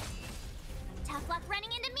 Tough luck running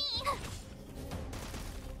into me.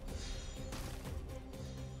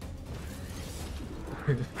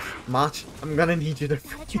 March, I'm gonna need you to Gotta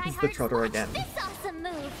try freeze the hard. trotter Watch again. this awesome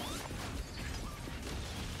move.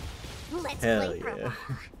 Let's Hell play pro. yeah.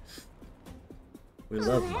 We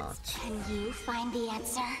love March. Can you find the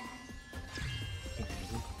answer?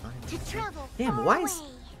 To travel Damn, far why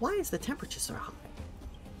away. is the temperature so high?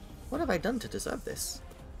 What have I done to deserve this?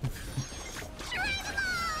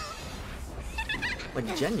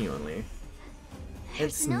 Like, genuinely.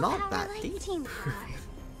 It's No not power that like deep. team power.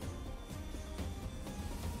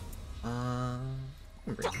 I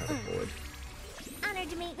can bring her forward. Honored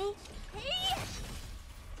to meet me. Hey.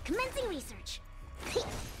 Commencing research.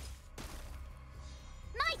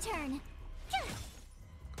 My turn.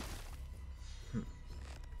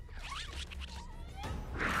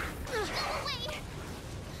 Wait.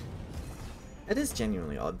 It is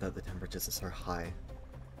genuinely odd that the temperatures are so high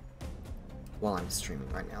while I'm streaming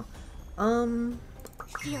right now.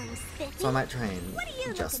 Feeling spiffy? So I might try and What are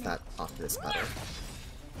you adjust looking that after this battle.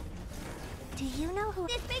 Do you know who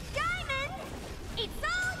this big diamond? It's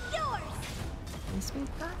all yours. This big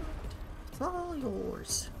diamond, it's all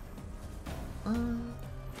yours.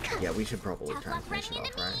 Yeah, we should probably Tough try and luck finish running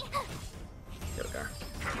it into off, me. right? There we go.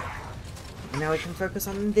 And now we can focus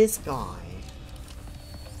on this guy.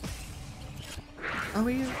 Oh,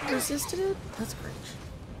 we resisted it? That's cringe.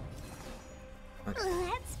 Okay.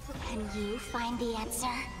 Let's. Can you find the answer?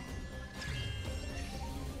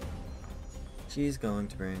 She's going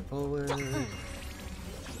to bring forward Hey.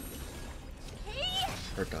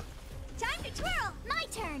 her duck. Time to twirl. My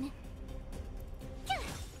turn.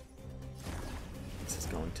 This is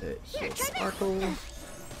going to Here, heal try Sparkle. this.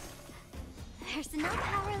 There's no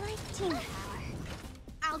power like team power.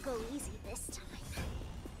 I'll go easy this time.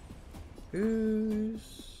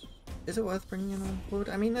 Who's... Is it worth bringing in on forward?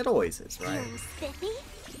 I mean, it always is, right? Feeling spiffy?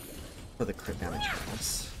 For the crit damage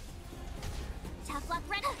bonus. Tough luck,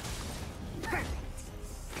 Red. Perfect.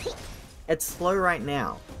 It's slow right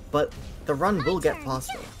now, but the run will get turn.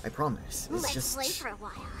 faster. I promise. It's Let's just play for a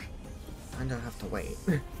while. I don't have to wait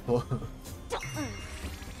for,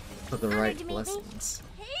 for the Honored right to meet me. blessings.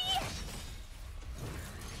 Hey!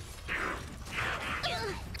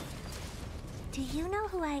 Do you know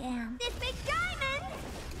who I am? This big diamond!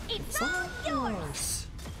 It's all yours!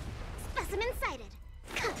 Specimen sighted.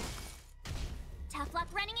 Tough luck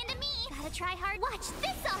running into me. Gotta try hard. Watch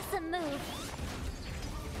this awesome move.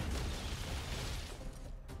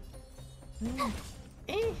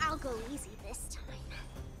 I'll go easy this time.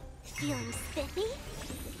 Feeling spiffy?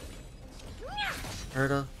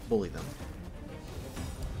 Herta, bully them.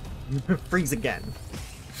 Freeze again.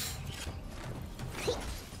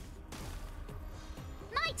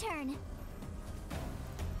 My turn.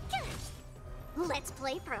 Let's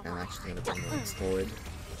play for a I'm while. actually gonna bring this forward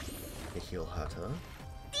to heal Herta.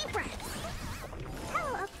 Deep breaths.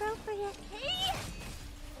 How appropriate. Hey!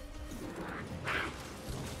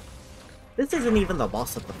 This isn't even the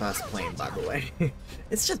boss of the first plane, by the way.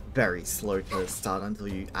 It's just very slow to start until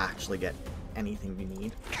you actually get anything you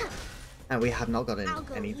need. And we have not gotten I'll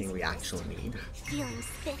go anything easy we this actually time. need. Feeling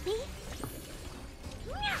spiffy?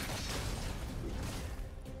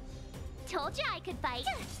 Told you I could fight.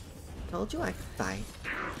 Told you I could fight.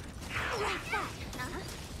 Like that, huh?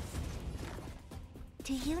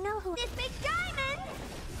 Do you know who this big diamond?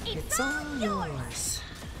 It's all yours.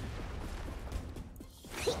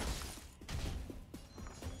 Hey!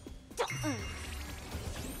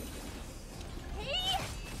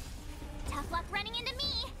 Tough luck running into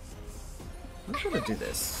me. I'm gonna do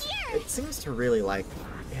this. It seems to really like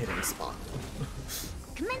hitting spot.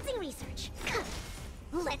 Commencing research.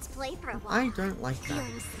 Let's play for a while. I don't like that.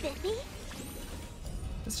 Feeling spiffy?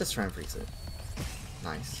 Let's just try and freeze it.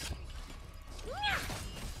 Nice.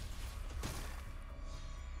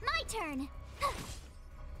 My turn.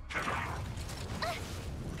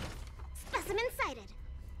 Specimen sighted.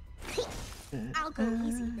 I'll go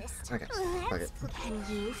easy this time. Okay, fuck it. Can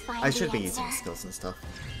you find I should the be answer? using skills and stuff.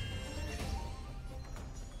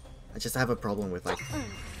 I just have a problem with like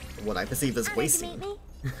what I perceive as Honored to wasting meet me.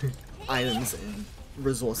 items and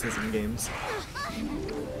resources in games. You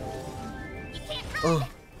can't run. Oh,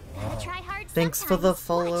 Gotta try hard thanks for the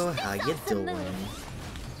sometimes. follow. Watch How this you awesome doing? move.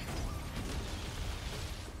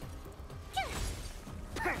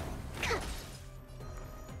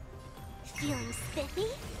 Feeling spiffy?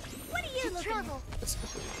 What are you looking trouble? Let's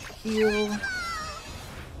quickly heal.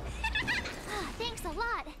 Thanks a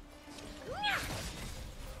lot.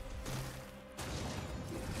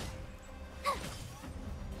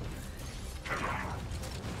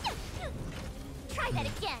 Try that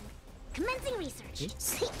again. Commencing research.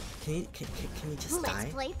 Can you just Let's die,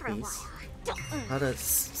 play for a please? while. How to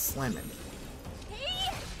slam him?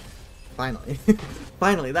 Hey! Finally,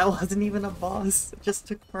 finally, that wasn't even a boss. It just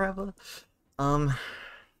took forever.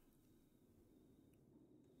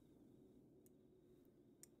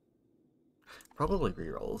 Probably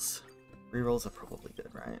rerolls. Rerolls are probably good,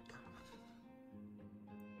 right?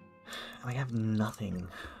 I have nothing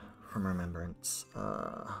from remembrance.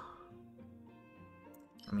 I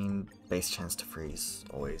mean, base chance to freeze,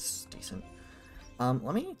 always decent.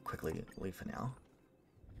 Let me quickly leave for now.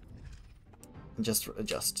 Just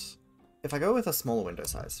adjust. If I go with a smaller window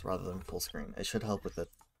size rather than full screen, it should help with the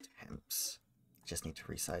temps. Just need to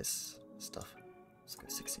resize stuff. Let's go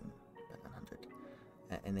 16,700.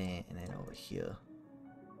 And then over here.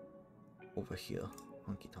 Over here.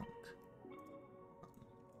 Honky tonk.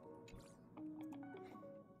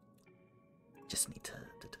 Just need to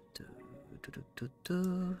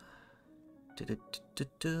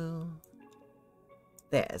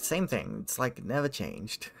there, same thing. It's like it never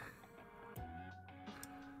changed.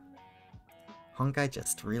 Honkai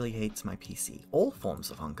just really hates my PC. All forms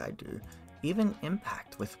of Honkai do. Even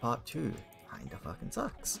Impact with Part 2 kinda fucking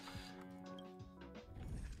sucks.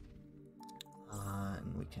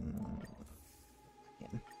 And we can...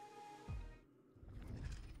 Again.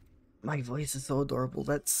 My voice is so adorable.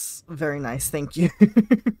 That's very nice. Thank you.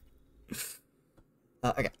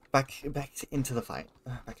 Okay, back into the fight.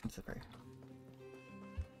 Back into the fray.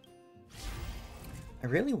 I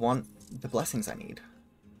really want the blessings I need.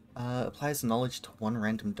 Applies knowledge to one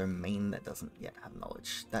random domain that doesn't yet have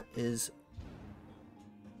knowledge. That is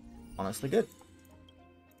honestly good.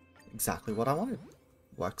 Exactly what I wanted.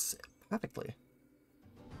 Works perfectly.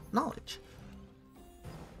 Knowledge.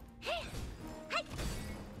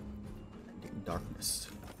 Ending darkness.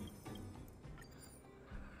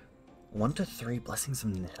 1 to 3 blessings of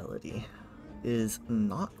nihility is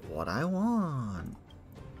not what I want.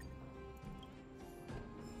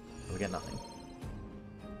 We get nothing.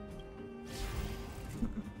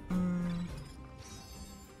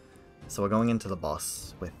 So we're going into the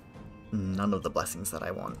boss with none of the blessings that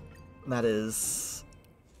I want. That is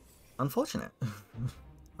unfortunate.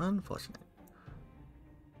 Unfortunate.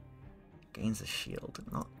 Gains a shield,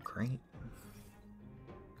 not great.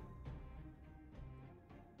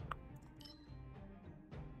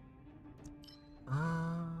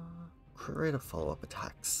 Crit of follow-up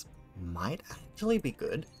attacks might actually be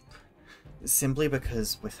good. Simply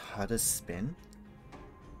because with her to spin...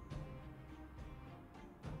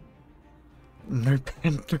 No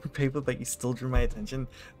pen, no paper, but you still drew my attention?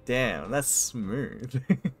 Damn, that's smooth.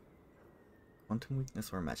 Quantum weakness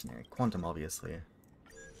or imaginary? Quantum, obviously.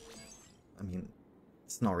 I mean,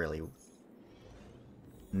 it's not really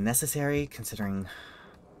necessary, considering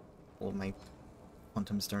all my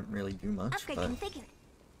quantums don't really do much, but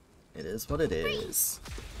it is what it is.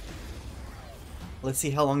 Let's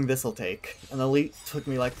see how long this'll take. An elite took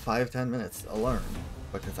me like 5-10 minutes alone,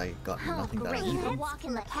 because I got nothing that I needed. Walk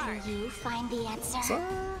in the park. You find the answer. So,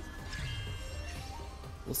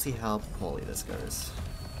 we'll see how poorly this goes.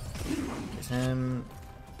 There's him.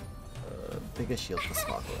 Bigger shield for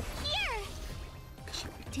Sparkle. Here.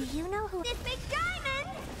 Do you know who this big diamond?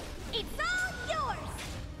 It's all yours.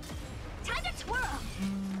 Time to twirl.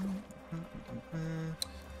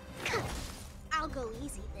 I'll go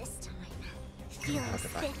easy this time. Feeling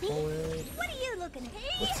spiffy? What are you looking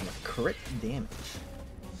at? With some crit damage.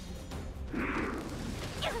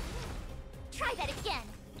 Try that again.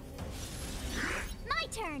 My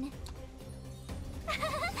turn.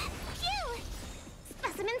 Phew!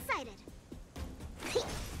 Specimen sighted.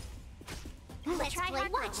 Let's try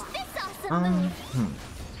hard. Watch this awesome move.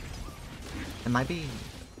 It might be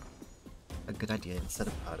a good idea instead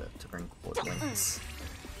of powder to bring Quad Links.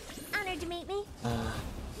 Honored to meet me.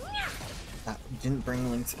 That didn't bring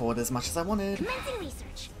Links forward as much as I wanted. Commencing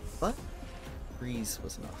research. But Breeze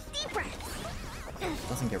was enough. Deep breath.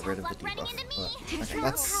 Doesn't get rid of the debuff. But, okay,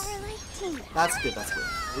 that's good, that's good.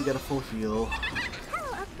 We get a full heal.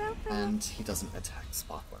 And he doesn't attack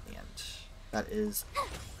Sparkle in the end. That is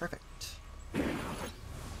perfect. You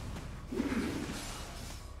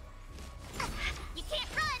can't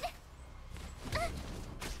run.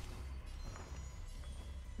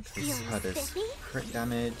 Increase Hada's crit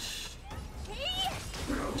damage.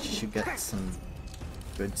 She should get some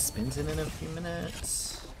good spins in a few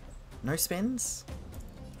minutes. No spins?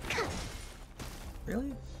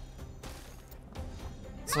 Really?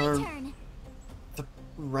 So the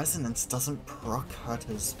resonance doesn't proc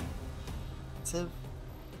Hada's passive?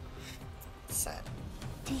 Sad.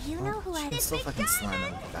 Do you know who I can still fucking slam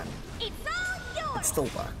him with that. It's all yours. It still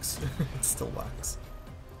works. It still works.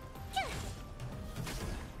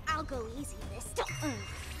 I'll go easy this time.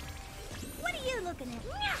 What are you looking at?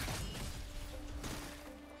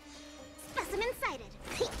 Specimen sighted.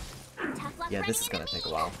 Yeah, this is gonna take a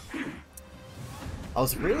while. I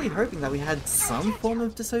was really hoping that we had some form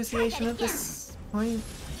of dissociation at this point.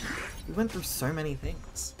 We went through so many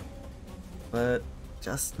things. But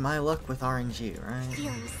just my luck with RNG, right?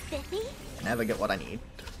 Feeling spiffy? Never get what I need.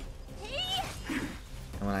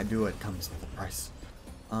 And when I do, it comes with a price.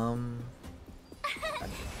 I'd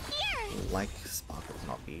like Sparkle to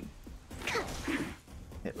not be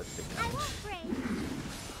hit with big damage.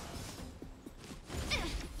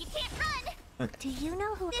 You can't run. Okay. Do you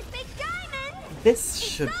know who this big diamond? This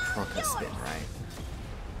should proc a spin, right?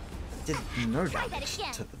 Did no damage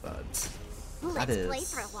to the birds. That is play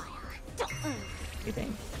for a while. a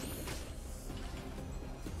thing.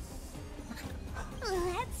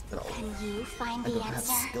 Can you find I the don't have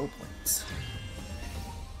answer? skill points.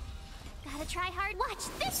 Gotta try hard. Watch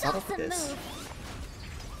this Start off awesome with this. move.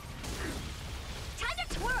 Time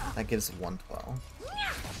to twirl. That gives 112.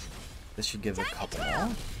 This should give a couple more.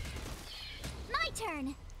 My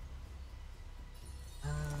turn.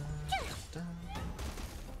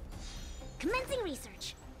 Commencing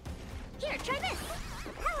research. Here, try this.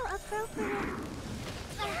 How appropriate.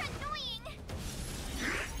 You're annoying.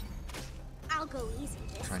 I'll go easy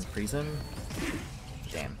this Try and freeze him.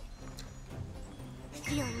 Damn.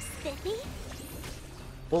 Feeling spiffy?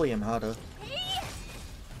 Bully him harder.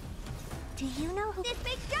 Do you know who this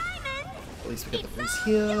big diamond? At least we get the freeze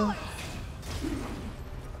here.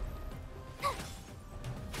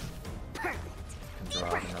 Perfect. Can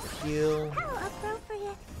draw out another heal. How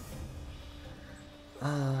appropriate. I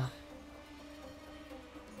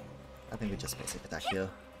think we just basic attack here.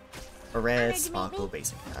 A red Sparkle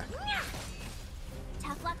basic attack.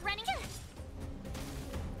 Tough luck running.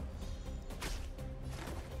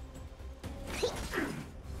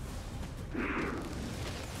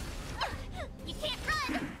 You can't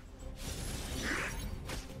run.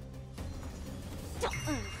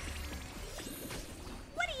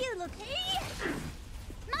 What are you look?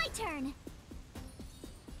 My turn.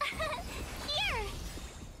 Here.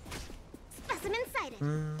 Specimen sighted.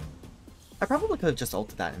 I probably could have just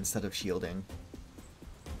altered that instead of shielding.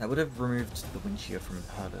 That would have removed the wind shear from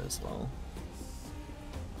Herder as well.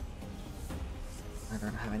 I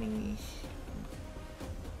don't have any...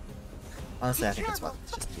 Honestly, I think it's worth it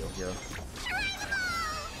to just heal here.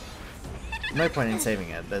 No point in saving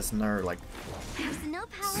it. There's no, like,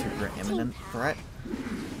 super imminent threat.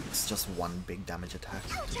 It's just one big damage attack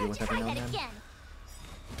to deal with every now and then.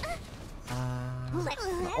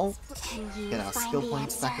 Ult. Get our skill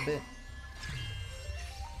points back a bit.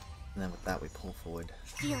 And then with that we pull forward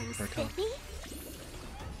Crota.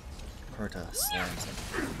 Crota slams him.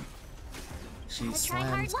 She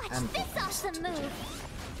slams and pulls.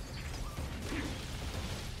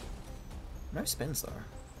 No spins though.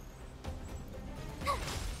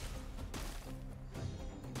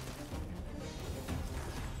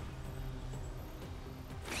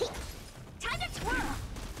 Time to twirl.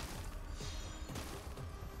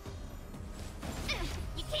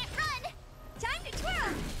 You can't run. Time to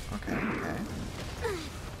twirl. Okay, okay.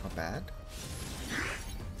 Not bad.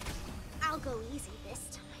 I'll go easy this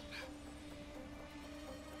time.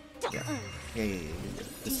 Yeah.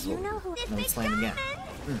 This is Do you what know who no, it's slam again.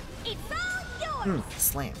 It's all yours.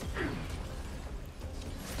 Slam.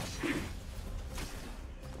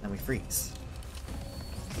 Then we freeze.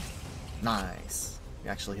 Nice. We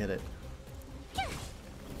actually hit it.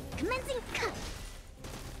 Commencing cut.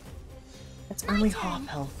 It's only half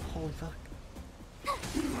health. Holy fuck.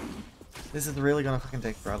 This is really gonna fucking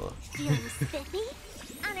take forever. Feeling spiffy?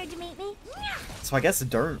 Honored to meet me. So I guess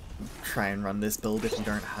don't try and run this build if you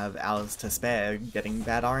don't have hours to spare getting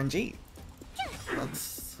bad RNG.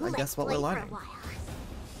 That's, I guess, what we're learning.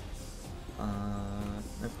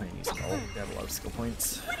 No point in using ult. We have a lot of skill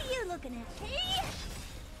points. What are you looking at? Hey?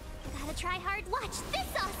 Gotta try hard. Watch this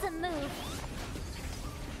awesome move.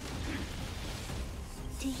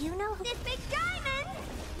 Do you know who this big diamond?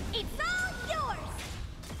 It's all yours.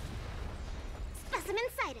 Specimen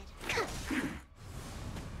sighted.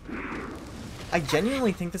 I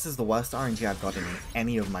genuinely think this is the worst RNG I've got in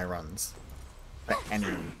any of my runs. For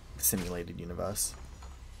any simulated universe.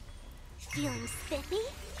 Feeling spiffy?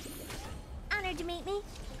 Honored to meet me.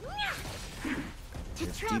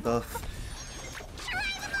 Debuff.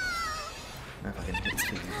 I don't know if I can hit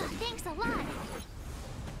speed, but... Thanks a lot.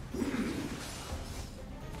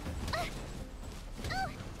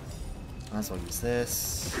 Might as well use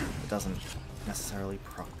this. It doesn't necessarily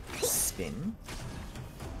proc spin.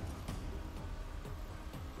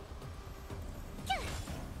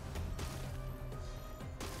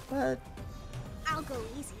 But I'll go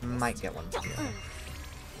easy. might get one here.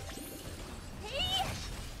 Hey!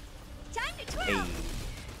 Time to twirl. Hey,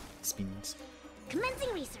 spins.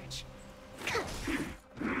 Commencing research.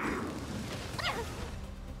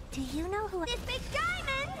 Do you know who this big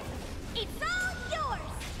diamond? It's all yours.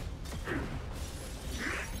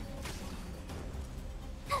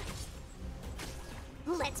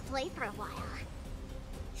 Let's play for a while.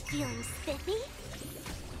 Feeling spiffy?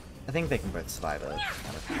 I think they can both survive an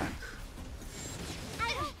attack.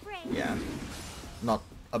 I'm afraid. Yeah. Not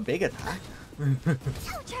a big attack.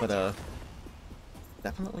 But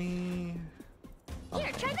definitely...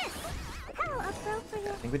 Here, try this. How appropriate.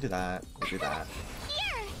 I think we do that. We do that.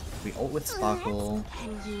 Here. We ult with Sparkle.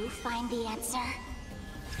 Can you find the answer?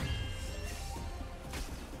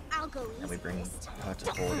 I'll go easy. And we bring this time. her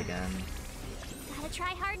to forward again. Gotta try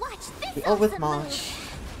hard. Watch this. We ult with awesome March. move.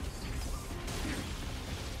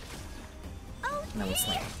 Oh, And then we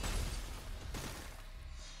slam.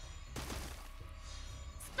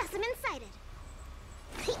 Specimen sighted.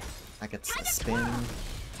 That gets a spin,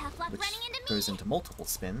 Tough luck which running into me. goes into multiple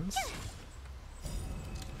spins.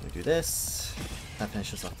 We do this. That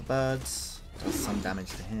finishes off the birds. Does some damage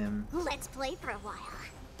to him. Let's play for a while.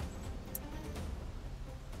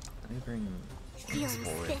 Let me bring things Feeling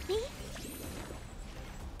forward. spiffy?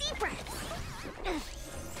 Deep breaths.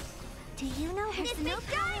 Do you know this no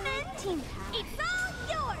diamond? Team power. It's all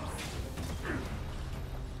yours.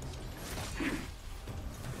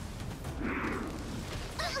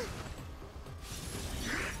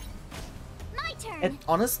 My turn. It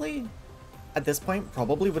honestly, at this point,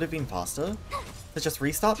 probably would have been faster to just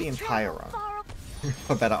restart the entire run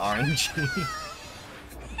for better RNG.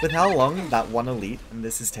 With how long that one elite and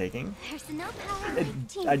this is taking, Personnel power.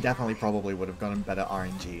 Team I definitely probably would have gotten better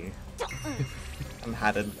RNG power. and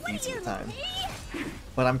had an easier time.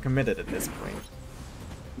 But I'm committed at this point.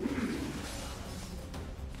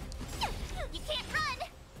 You can't run.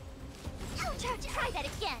 Try that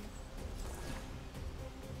again.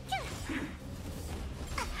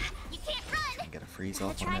 freeze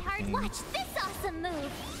Gotta off on try hard. everything. Watch this awesome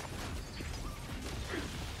move.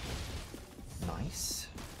 Nice.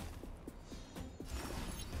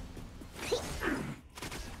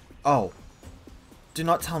 Oh. Do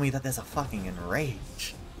not tell me that there's a fucking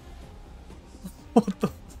enrage. What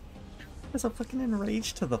the? There's a fucking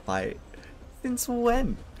enrage to the fight. Since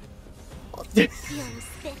when? Feeling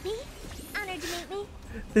spiffy? Honored to meet me.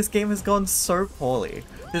 This game has gone so poorly.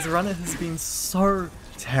 This run has been so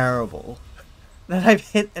terrible that I've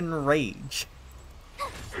hit enrage.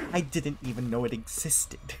 I didn't even know it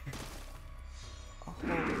existed.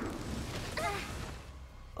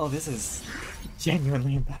 Oh, this is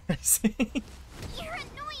genuinely embarrassing. You're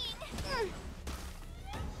annoying.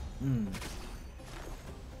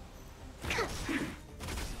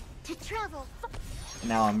 To travel.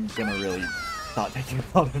 Now I'm gonna really start taking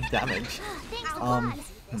a lot of damage. Thanks a Um, lot.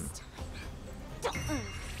 This time. Don't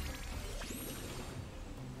move.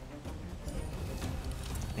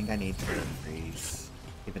 I think I need to freeze,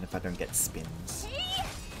 even if I don't get spins.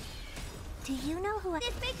 Do you know who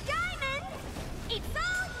this big diamond? It's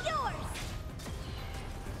all yours.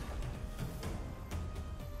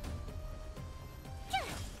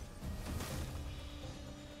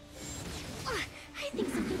 I think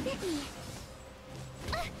something bit me.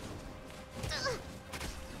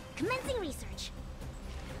 Commencing research.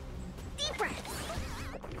 Deep breath.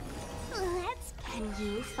 Can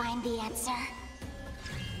you find the answer?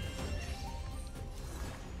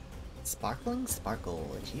 Sparkling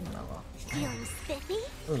Sparkle achievement level. Feeling spiffy?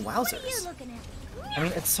 Ooh, What are you wowzers. looking at? I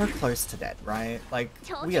mean, it's so close to dead, right? Like,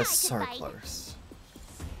 Told we ya are I could so bite. close.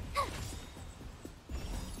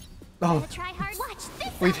 Gotta Oh, try hard. Watch this.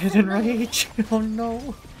 we've hit awesome move. enrage. Oh no.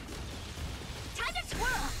 Time to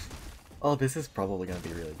twirl. Oh, this is probably gonna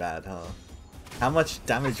be really bad, huh? How much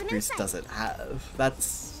damage That's an boost insight. does it have?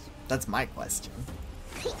 That's my question.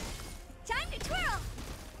 Time to twirl.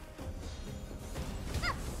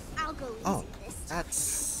 I'll go easy Oh, this time.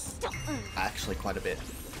 that's Don't move. actually quite a bit.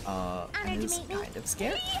 Honored And to is meet me. kind of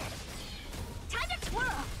scary. Time to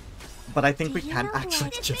twirl. But I think Do we you can know who actually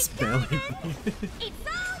I- just This barely big beat it. It's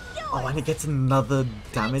all yours. Oh, and it gets another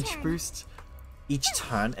damage turn. boost. Each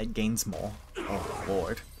turn, it gains more. Oh,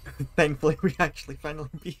 lord. Thankfully, we actually finally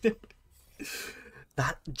beat it.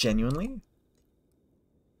 That genuinely...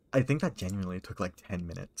 I think that genuinely took like 10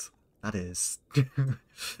 minutes. That is...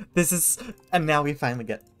 This is... And now we finally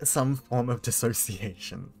get some form of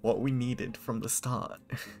dissociation. What we needed from the start.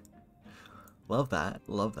 Love that.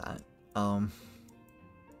 Love that. I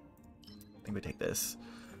think we take this.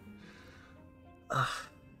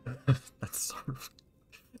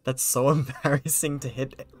 That's so embarrassing to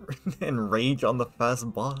hit enrage on the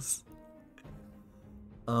first boss.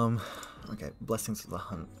 Okay, blessings of the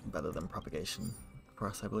hunt better than propagation for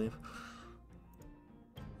us, I believe.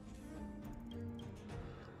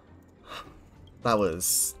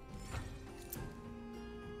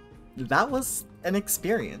 That was an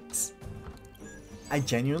experience. I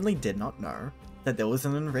genuinely did not know that there was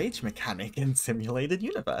an enrage mechanic in Simulated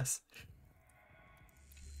Universe.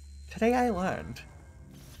 Today I learned.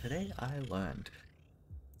 Today I learned.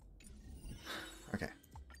 Okay.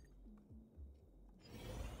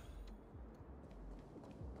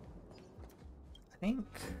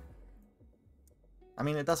 I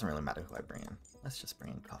mean, it doesn't really matter who I bring in. Let's just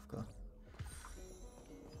bring in Kafka.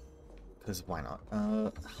 Because why not?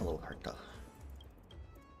 Hello, Herta.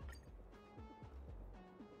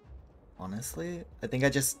 Honestly, I think I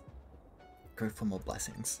just go for more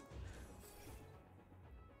blessings.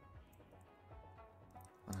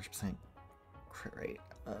 100% crit rate.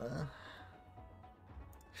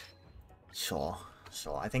 Sure.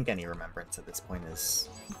 I think any remembrance at this point is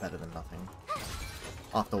better than nothing.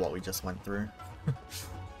 After what we just went through.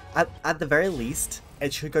 At the very least,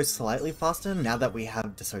 it should go slightly faster now that we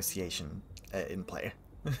have dissociation in play.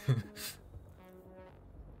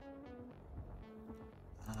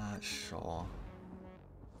 Sure.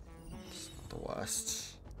 It's not the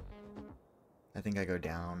worst. I think I go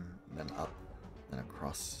down, then up, then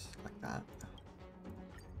across, like that.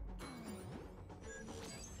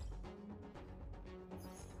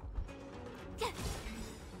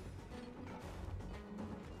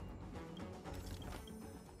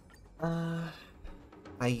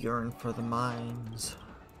 I yearn for the mines.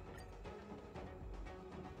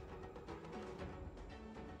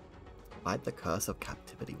 Fight the curse of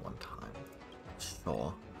captivity one time.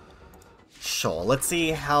 Sure, let's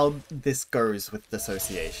see how this goes with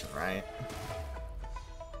dissociation, right?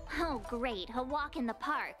 Oh, great. A walk in the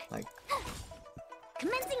park. Like,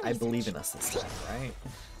 Commencing I believe research. in us this time, right?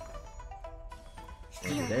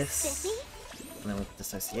 We'll do Feeling this, spiffy? and then with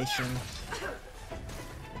dissociation,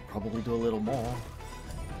 probably do a little more.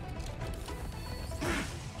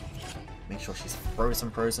 Make sure she's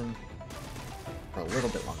frozen for a little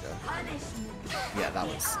bit longer. Yeah, that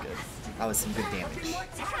was good. That was some good damage.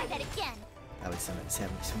 Try that again. That was some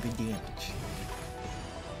good damage.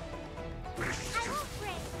 I won't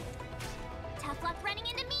break. Tough luck running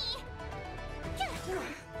into me.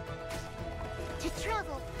 To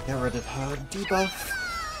travel. Get rid of her debuff.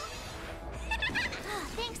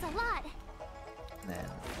 Thanks a lot. Then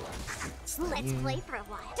Let's play for a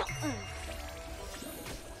while.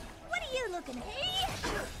 What are you looking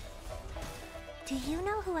at? Do you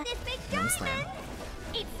know who I... This big Nice diamond! land.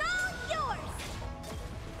 It's all yours!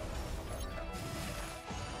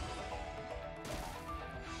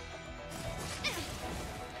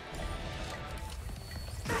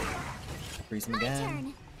 Freeze him My again.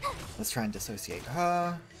 turn. Let's try and dissociate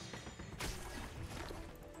her.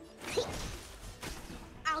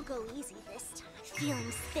 I'll go easy this time.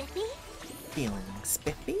 Feeling spiffy? Feeling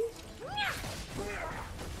spiffy?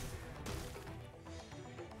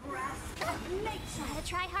 Gotta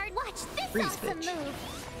try hard. Watch this Freeze, awesome bitch. move.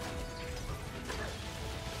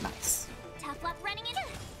 Nice. Tough luck running into...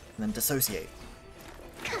 And then dissociate.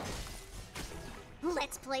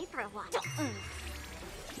 Let's play for a while.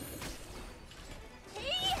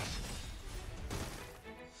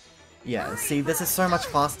 Yeah, see, this is so much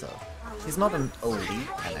faster. She's not an elite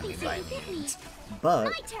enemy by any means,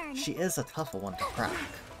 but she is a tougher one to crack.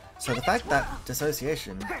 So the fact that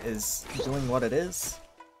dissociation is doing what it is,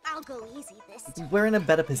 I'll go easy this time. we're in a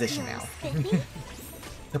better position now, Spiffy?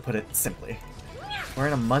 to put it simply. We're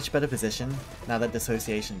in a much better position now that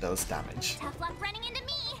dissociation does damage. Tough luck running into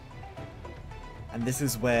me. And this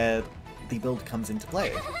is where the build comes into play.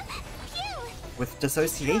 Phew. With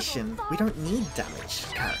dissociation, we don't need damage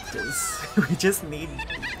characters. We just need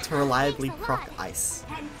to reliably proc ice.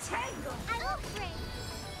 I won't break.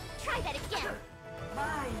 Try that again.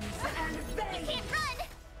 You can't run.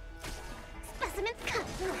 Specimens come.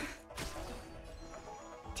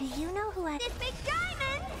 Do you know who I... This big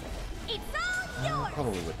diamond! It's all yours!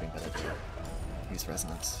 Probably would be better to use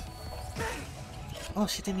resonance. Oh,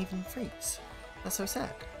 she didn't even freeze. That's so sad.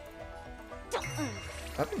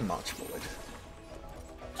 I've been march forward.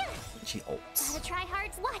 She ults. Gotta try hard.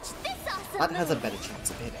 Watch this awesome That has a move. better chance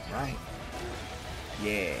of hitting, right?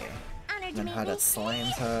 Yeah. Honored to Then meet her me. that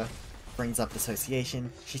slams her, brings up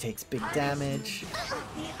dissociation, she takes big damage.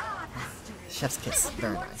 Chef's kiss,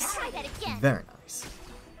 very nice. Try that again. Very nice.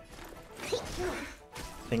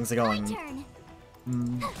 Things are My going, turn.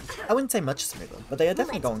 I wouldn't say much smoother, but they are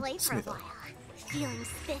definitely Let's play going for a smoother. while. Feeling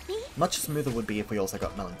spiffy? Much smoother would be if we also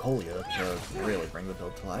got Melancholia to really bring the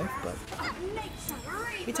build to life, but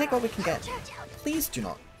we take what we can get. Please do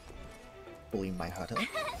not bully my Herta. Here!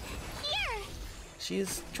 She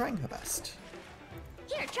is trying her best.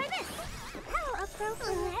 Here, try this! How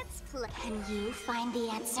appropriate. Let's play. Can you find the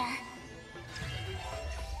answer?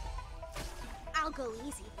 I'll go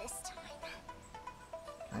easy this time.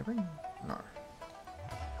 Can I bring? No.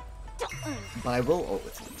 But I will ult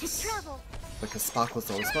with To these. travel. Because Sparkle's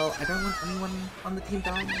ult as well. I don't want anyone on the team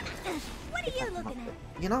dying. What are you looking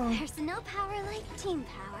at? You know, There's no power like team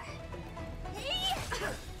power.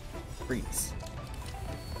 freeze.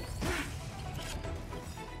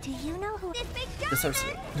 Do you know who this big diamond?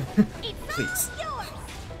 Dissociate. It's Please. all yours.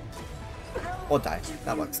 Or die.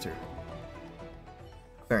 That works too.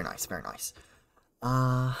 Very nice, very nice.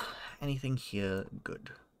 Anything here good?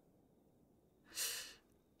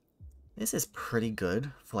 This is pretty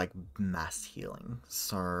good for like mass healing,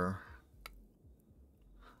 so...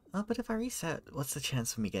 but if I reset, what's the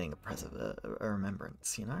chance of me getting a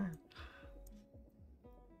remembrance, you know?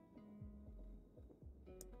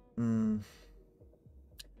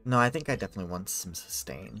 No, I think I definitely want some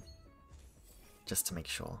sustain. Just to make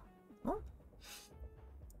sure. Oh.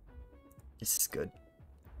 This is good.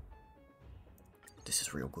 This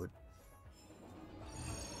is real good.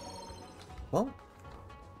 Well,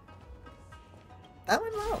 that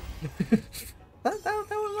went well. that went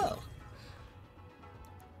well.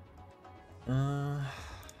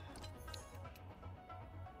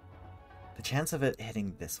 The chance of it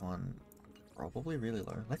hitting this one, probably really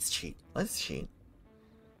low. Let's cheat. Let's cheat.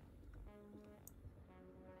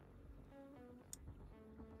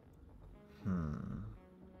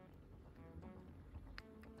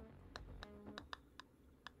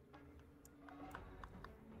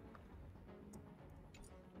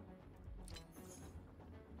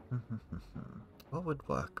 What would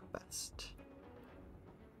work best?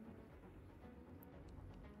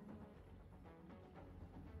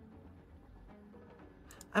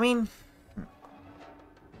 I mean,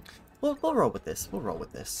 we'll roll with this. We'll roll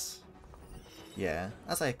with this. Yeah,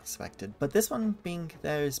 as I expected. But this one being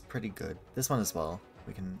there is pretty good. This one as well.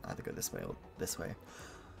 We can either go this way or this way.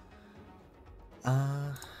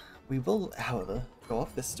 We will, however, go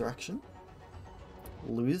off this direction.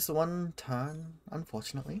 Lose one turn,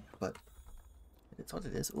 unfortunately, but it's what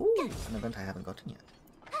it is. Ooh, an event I haven't gotten yet.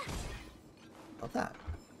 Love that.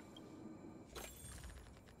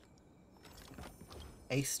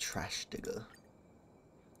 Ace Trash Digger.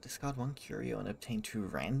 Discard one curio and obtain 2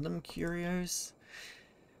 random curios?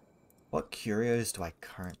 What curios do I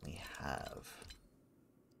currently have?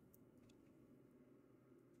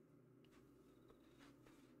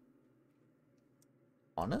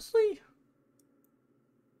 Honestly?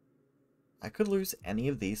 I could lose any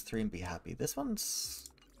of these 3 and be happy. This one's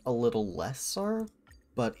a little less so,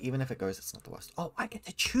 but even if it goes, it's not the worst. Oh, I get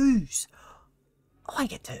to choose! Oh, I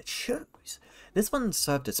get to choose! This one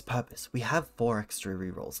served its purpose. We have 4 extra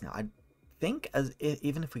rerolls now. I think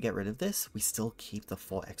even if we get rid of this, we still keep the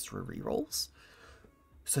 4 extra rerolls.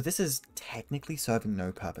 So this is technically serving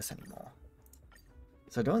no purpose anymore.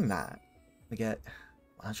 So doing that, we get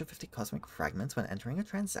 150 cosmic fragments when entering a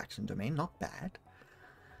transaction domain. Not bad.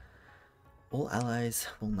 All allies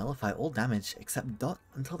will nullify all damage except Dot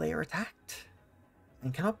until they are attacked,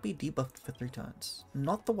 and cannot be debuffed for 3 turns.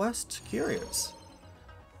 Not the worst curios.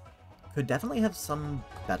 Could definitely have some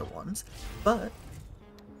better ones, but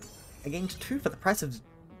I gained 2 for the price of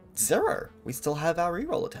 0. We still have our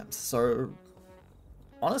reroll attempts, so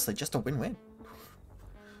honestly, just a win-win.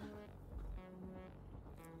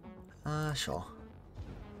 Sure.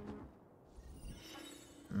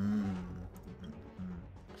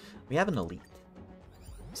 We have an elite,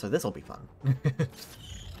 so this will be fun.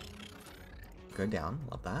 Go down,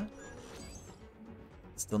 love that.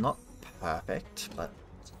 Still not perfect, but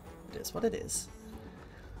it is what it is.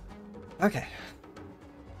 Okay.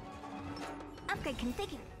 Upgrade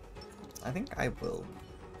configured. I think I will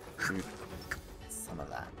do some of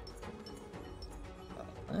that.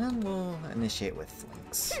 And we'll initiate with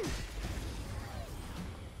links.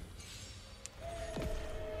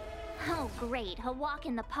 Oh, great. A walk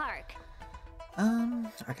in the park.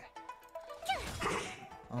 Okay.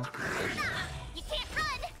 Okay. You can't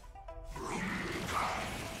run!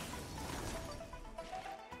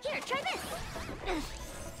 Here, try this!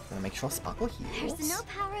 Gonna make sure Sparkle heals. There's no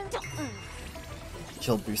power...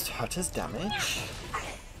 She'll boost Herta's damage.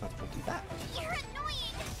 But we'll do that. You're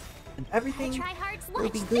annoying! And everything Try hard's will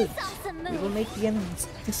watch be good. this awesome We move! will make the enemies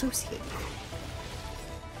dissociate.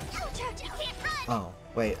 Ouch, ouch, you can't run! Oh,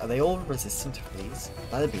 wait, are they all resistant to freeze?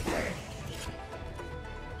 That'd be fair.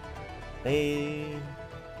 I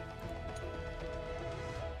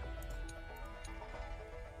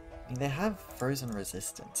mean, they have frozen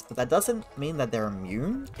resistance, but that doesn't mean that they're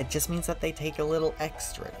immune. It just means that they take a little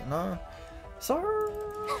extra, you know? So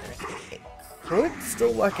it could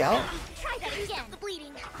still work out. Try that again! The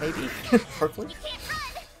bleeding! Maybe. Hopefully. You can't run!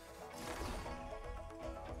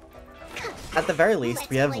 At the very least,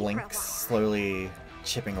 we have Let's play Link for a while. slowly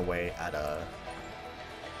chipping away at a...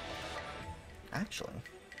 Actually,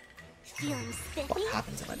 Feeling spiffy? what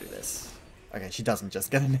happens if I do this? Okay, she doesn't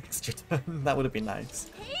just get an extra turn. That would have been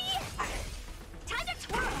nice. Hey! Time to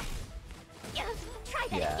twirl! Try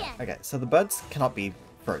that Yeah. again! Okay, so the birds cannot be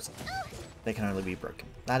frozen. They can only be broken.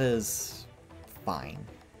 That is fine,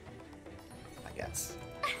 I guess.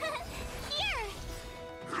 Here!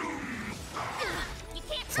 You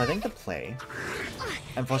can't So I think the play,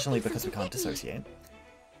 unfortunately because we can't dissociate,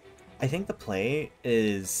 I think the play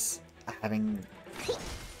is having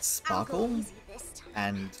Sparkle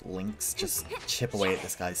and Lynx just chip away at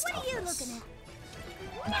this guy's What are you toughness, looking at?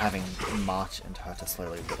 and having March and Herta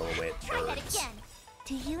slowly whittle away at Try that birds. again!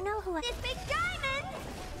 Do you know who I... This big diamond!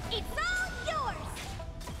 It's all yours!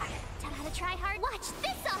 Taught how to try hard? Watch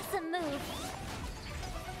this awesome move!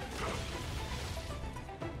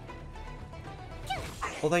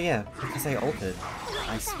 Although yeah, because I altered,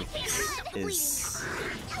 Ice Weakness is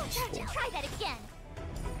useful. Try that again!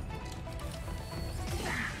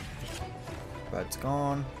 Bird's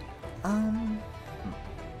gone.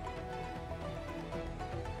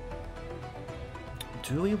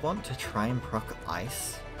 Do we want to try and proc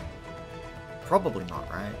Ice? Probably not,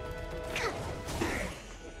 right?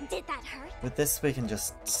 Did that hurt? With this, we can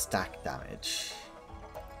just stack damage.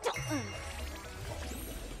 Specimen.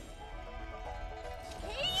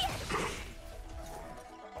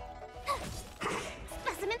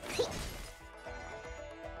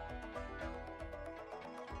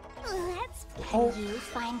 Let's you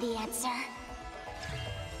find the answer.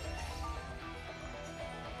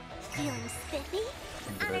 Feeling spiffy?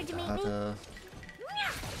 Give Honored it to to meet me. Herta.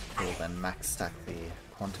 We'll then max stack the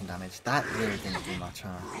quantum damage. That really didn't do much, huh?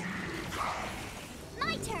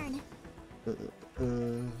 My turn.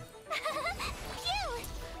 Phew.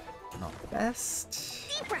 Not the best.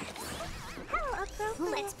 Deep breaths. How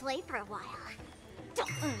appropriate. Let's play for a while.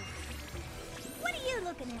 What are you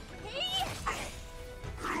looking at?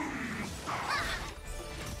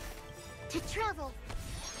 To travel.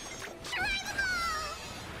 Try them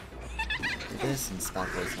all. Do this and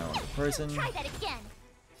Sparkle is no longer frozen. Try that again.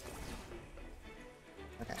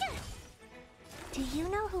 Okay. Do you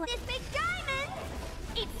know who? This big diamond.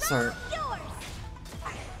 It's So, all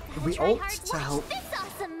yours. we Try ult hard, to watch help this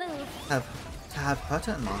awesome move. have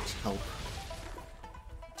Herta and March help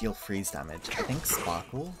deal freeze damage. I think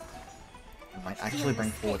Sparkle might actually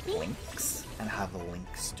bring forward Lynx and have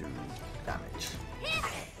Lynx do damage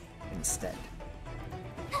instead.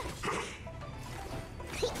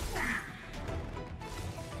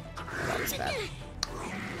 That was bad.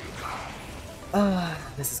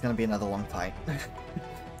 This is gonna be another long fight.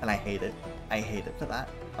 And I hate it. I hate it for that.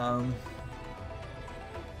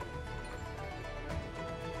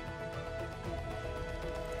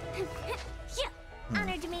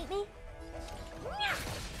 Honored to meet me.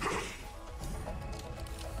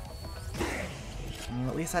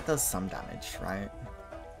 At least that does some damage, right?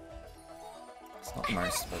 It's not the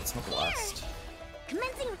most, but it's not the worst.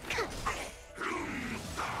 Commencing with cut. Go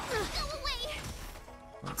away.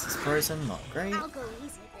 Once it's frozen, not great. I'll go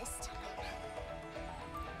easy this time.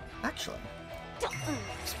 Actually,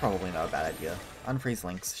 it's probably not a bad idea. Unfreeze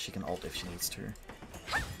Lynx, she can ult if she needs to.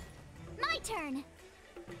 My turn.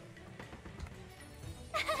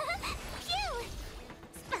 Phew!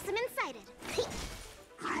 Specimen sighted.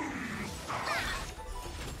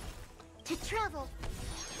 To travel.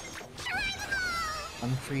 Try them all.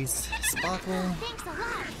 Unfreeze Sparkle. Thanks a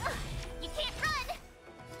lot. You can't run.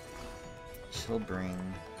 She'll bring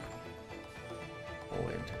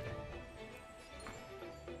forward.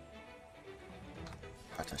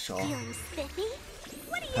 Hata Shaw. Feeling spiffy?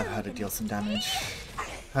 What are you Have her to looking deal at? some damage.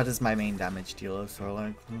 Hata's my main damage dealer, so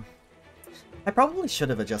like... I probably should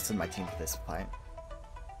have adjusted my team for this fight.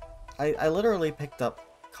 I literally picked up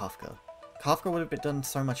Kafka. Kafka would have been done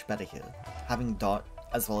so much better here. Having Dot,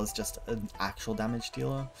 as well as just an actual damage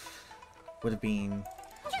dealer, would have been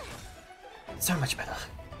so much better.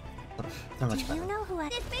 So much Do better. you know who I...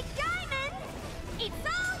 This big diamond! It's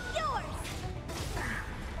all yours!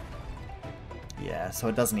 Yeah, so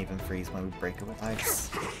it doesn't even freeze when we break it with ice.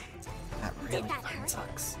 That really that fucking hurt?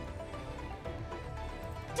 sucks.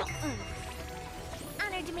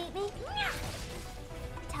 Honored to meet me.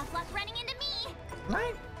 Tough luck running into me.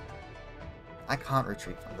 Right? I can't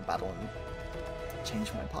retreat from the battle and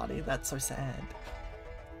change my party. That's so sad.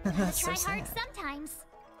 That's so Try sad. hard sometimes.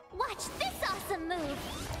 Watch this awesome move.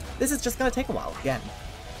 This is just gonna take a while. Again.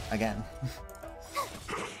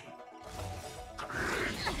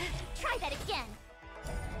 Try that again.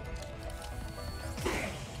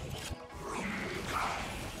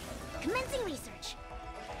 Commencing research.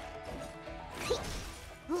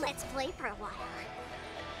 Let's play for a while.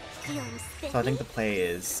 Feeling spiffy? So I think the play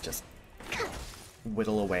is just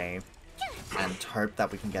whittle away and hope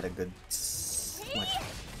that we can get a good like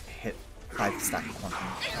hit 5-stack quantum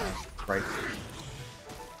break.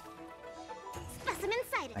 Specimen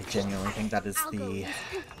sighted. I genuinely think that is I'll go the easy.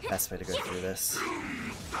 best way to go through this.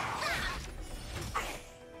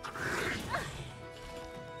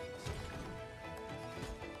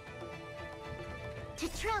 To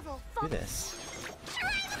travel Do far. this. Try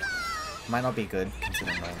them all. Might not be good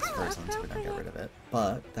considering mine's frozen, so we don't get rid of it.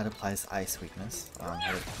 But that applies ice weakness. I'm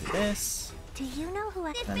gonna do this, Do you know who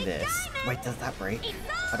I... then this. Wait, does that break?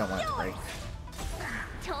 I don't want it to break.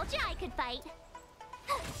 Told you I could fight.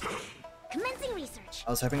 Commencing research. I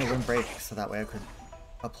was hoping it wouldn't break, so that way I could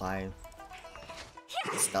apply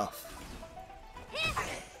stuff.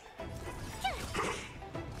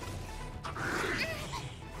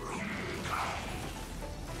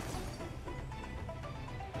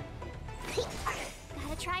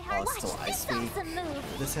 Gotta try hard. Oh, it's still Watch ice this weak. awesome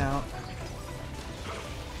move. This out.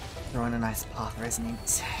 Throwing a nice path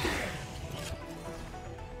resonate.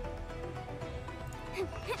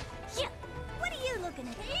 Yeah. What are you looking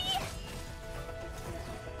at?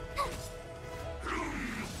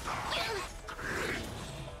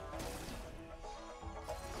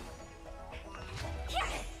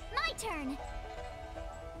 My turn.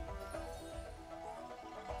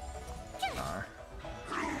 No.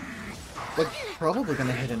 We're probably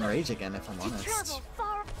gonna hit Enrage again if I'm honest. Travel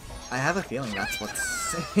far. I have a feeling that's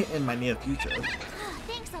what's in my near future.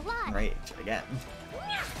 Thanks a lot. Enrage again.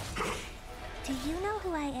 Do you know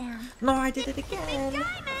who I am? No, I did it again!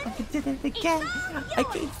 I did it again! I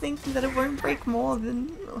keep thinking that it won't break more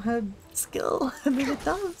than her skill. I mean, it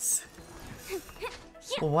does.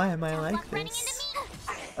 Why am I like this?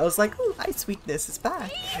 I was like, ooh, ice weakness is back.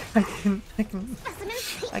 I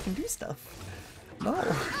can do stuff.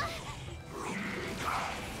 No.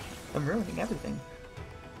 I'm ruining everything.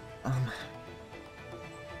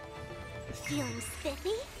 Feeling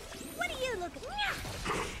spiffy? What are you looking?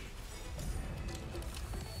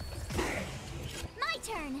 My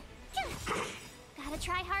turn. Gotta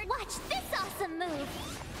try hard. Watch this awesome move.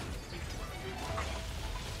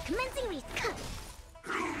 Commencing reset.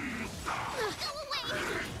 Go away.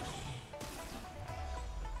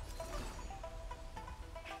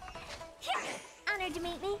 Honored to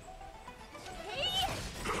meet me.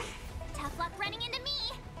 Tough luck running into me.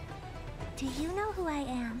 Do you know who I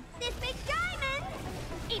am? This big diamond!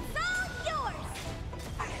 It's all yours!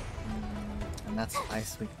 And that's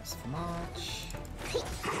ice weakness for March.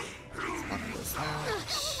 Sparkle is that.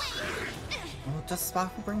 Oh, does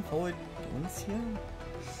Sparkle bring forward wings here?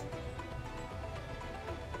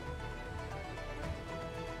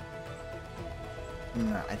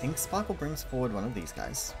 No, I think Sparkle brings forward one of these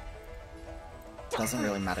guys. Doesn't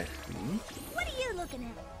really matter who. What are you looking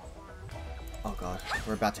at? Oh god,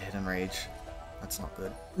 we're about to hit Enrage. That's not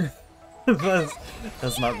good.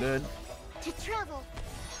 that's not good. To travel.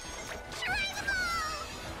 Try them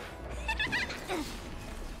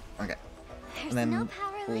all! Okay. There's And then no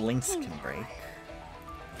power like Links can teamwork. break.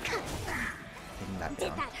 Taking that Did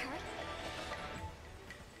down. that hurt?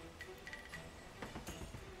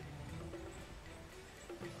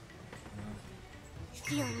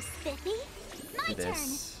 Feeling spiffy? My Do turn.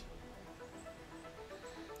 this.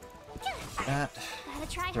 That. Gotta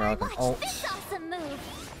try Throw hard. out an Watch ult. this awesome move.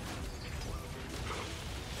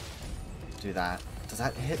 Do that. Does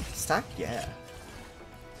that hit stack? Yeah.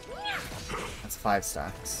 That's 5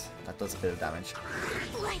 stacks. That does a bit of damage.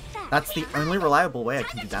 Like that. That's the only reliable way I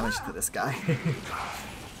can do damage to this guy.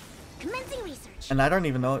 Commencing research. And I don't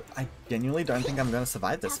even know. I genuinely don't think I'm going to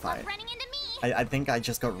survive this Tough luck fight. running into me. I think I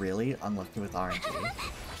just got really unlucky with RNG.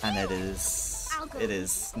 And it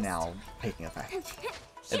is now taking effect.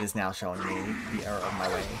 It is now showing me the error of my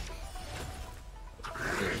way.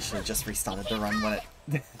 I really should have just restarted the run when it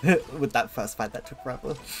with that first fight that took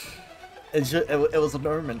forever. It was an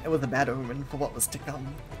omen. It was a bad omen for what was to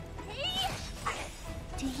come.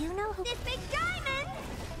 Do you know who this big diamond?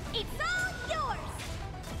 It's all yours.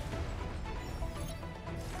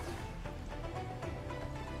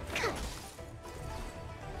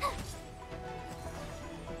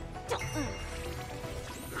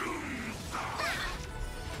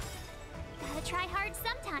 Gotta try hard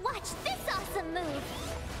sometime. Watch this awesome move.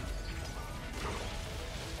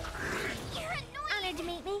 You're annoying. Honored to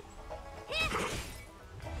meet me.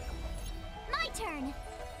 My turn.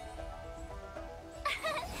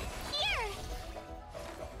 Here.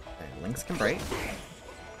 Okay, Links can break.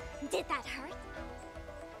 Did that hurt?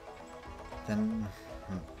 Then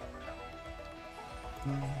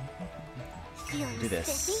Feeling do this.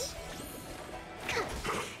 spiffy?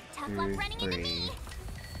 Tough luck 2, running into 3, me.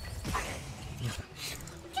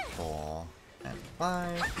 4, and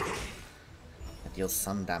 5. That deals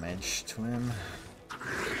some damage to him.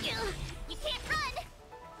 You can't run.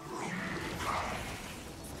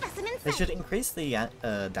 Specimen They sight. should increase the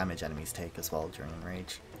damage enemies take as well during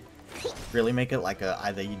Enrage. Really make it like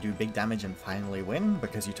either you do big damage and finally win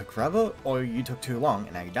because you took forever, or you took too long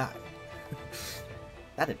and now you die.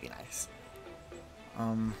 That'd be nice.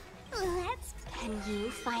 Let's. Can you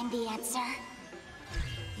find the answer?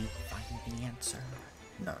 You find the answer.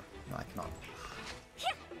 No, I cannot.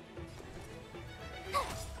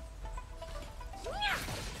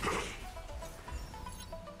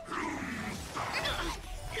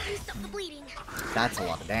 Gotta stop the bleeding. That's a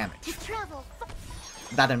lot of damage. To travel.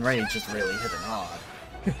 That Enrage is really hitting hard.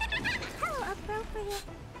 How appropriate.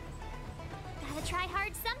 Gotta try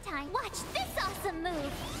hard sometime. Watch this awesome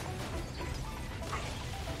move.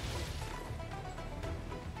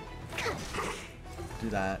 Do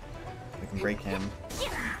that. We can break him.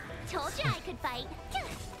 Told you I could fight.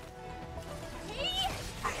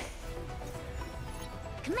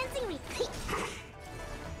 Commencing repeat.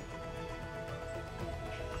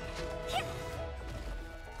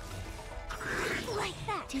 Like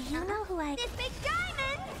that. Do you know who I? This big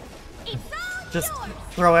diamond. It's all Just yours.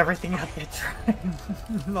 throw everything out there, try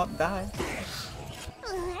and not die.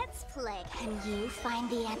 Let's play. Can you find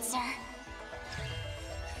the answer?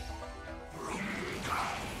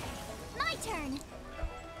 My turn.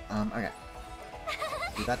 Okay.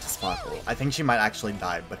 Do that to Sparkle. I think she might actually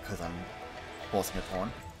die because I'm forcing a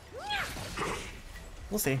taunt.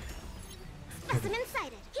 We'll see. Specimen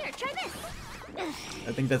sighted. Here, try this.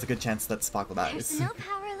 I think there's a good chance that Sparkle dies. There's no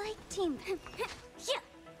power like team. Yeah.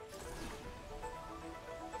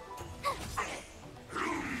 Go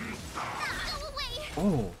away.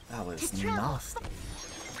 Oh, that was nasty.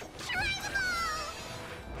 Try them all.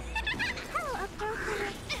 How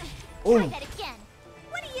appropriate. Oh. Try that again.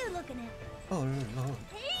 What are you looking at? Oh no.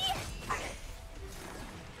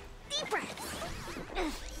 Deep breaths.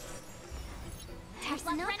 There's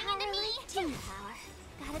no running into me. Team power.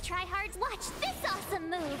 Gotta try hard. Watch this awesome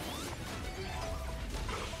move.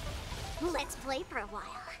 Let's play for a while.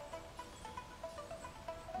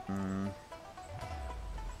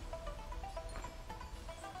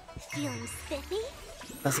 Feeling spiffy?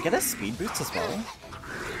 Does it get a speed boost as well?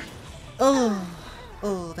 Oh,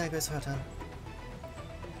 oh, there goes Herta.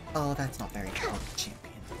 Oh, that's not very good,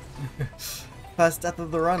 champion. First death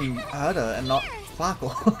of the run, Herta, and not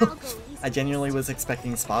Sparkle. I genuinely was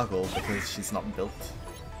expecting Sparkle because she's not built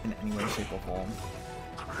in any way, shape, or form.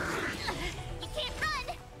 You can't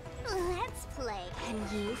run. Let's play. Can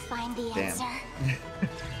you find the Damn. answer?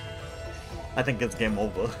 I think it's game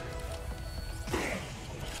over.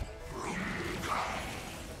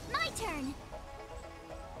 My turn.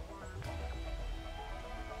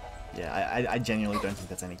 Yeah, I genuinely don't think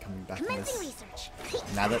there's any coming back from Commencing this. research.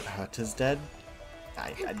 Now that Herta's dead,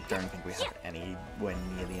 I don't think we have anywhere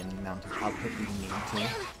near the amount of output we need to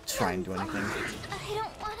try and do anything. I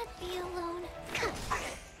don't want to be alone.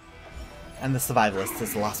 And the survivalist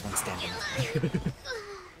is the last one standing.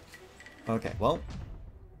 Okay, well.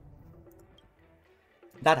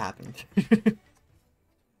 That happened.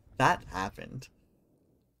 That happened.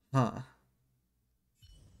 Huh.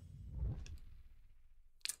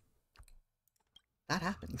 That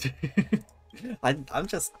happened.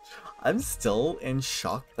 I'm still in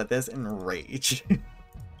shock that there's enrage.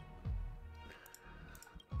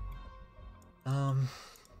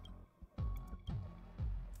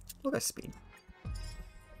 We'll go speed.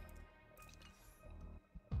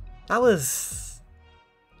 That was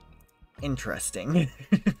interesting,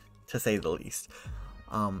 to say the least.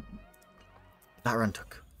 That run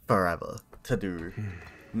took forever to do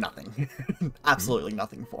nothing. Absolutely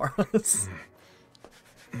nothing for us.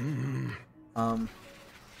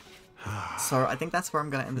 So I think that's where I'm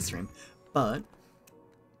gonna end the stream. But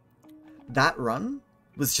that run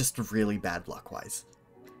was just really bad luck-wise.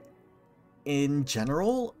 In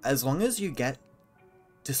general, as long as you get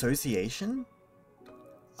dissociation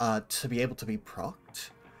to be able to be procced,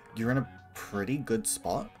 you're in a pretty good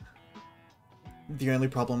spot. The only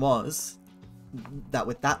problem was that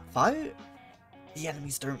with that fight, the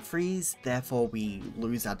enemies don't freeze, therefore we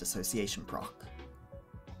lose our dissociation proc.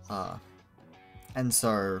 And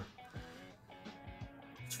so,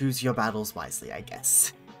 choose your battles wisely, I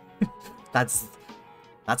guess. That's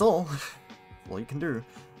all. All you can do.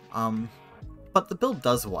 But the build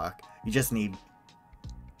does work. You just need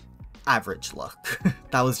average luck.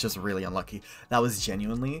 That was just really unlucky. That was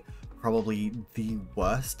genuinely probably the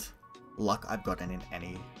worst luck I've gotten in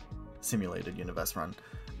any simulated universe run.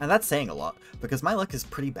 And that's saying a lot, because my luck is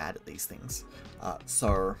pretty bad at these things.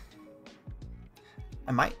 So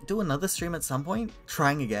I might do another stream at some point,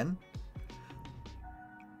 trying again.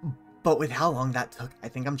 But with how long that took, I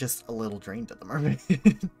think I'm just a little drained at the moment.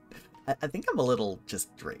 I think I'm a little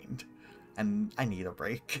just drained. And I need a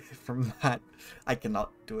break from that. I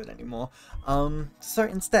cannot do it anymore. So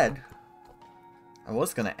instead, I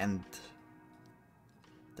was gonna end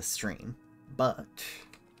the stream, but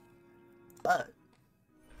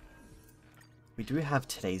we do have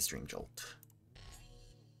today's Dream Jolt.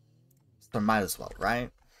 So might as well, right?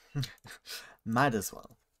 Might as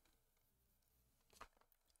well.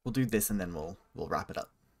 We'll do this and then we'll wrap it up.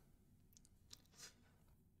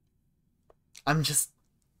 I'm just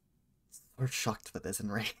so shocked that there's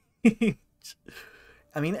enrage.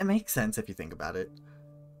 I mean, it makes sense if you think about it.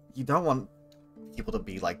 You don't want people to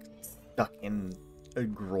be, like, stuck in a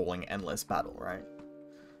grueling, endless battle, right?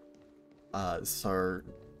 So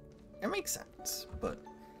it makes sense, but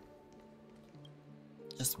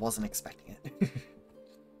just wasn't expecting it.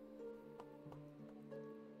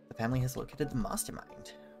 The family has located the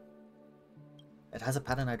mastermind. It has a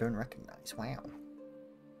pattern I don't recognize. Wow.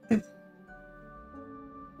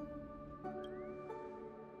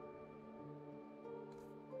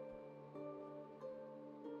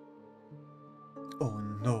 Oh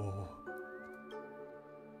no.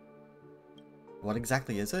 What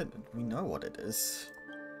exactly is it? We know what it is.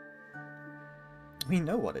 We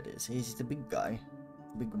know what it is. He's the big guy.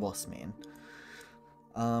 Big boss man.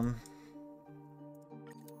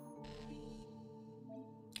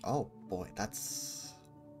 Oh boy, that's...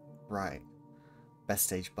 Right. Best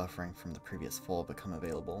stage buffering from the previous 4 become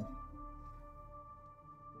available.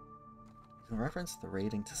 You can reference the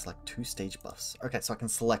rating to select 2 stage buffs. Okay, so I can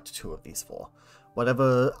select 2 of these 4.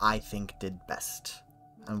 Whatever I think did best.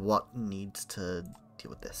 And what needs to deal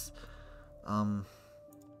with this.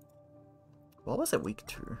 What was it weak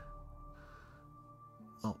to?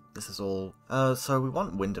 Oh, this is all... so we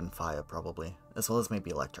want wind and fire, probably. As well as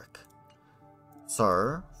maybe electric.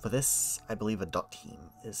 So, for this, I believe a dot team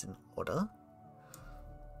is in order.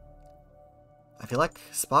 I feel like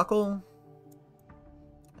Sparkle, and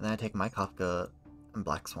then I take my Kafka and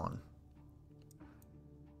Black Swan.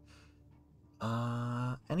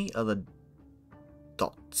 Any other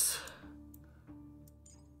dots?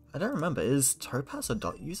 I don't remember. Is Topaz a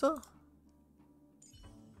dot user?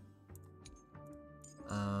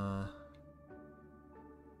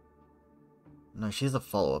 No, she's a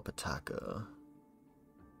follow-up attacker.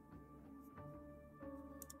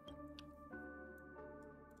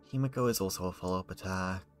 Himiko is also a follow-up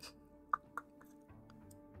attack.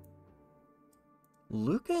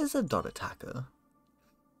 Luca is a dot attacker.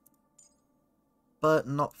 But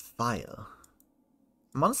not fire.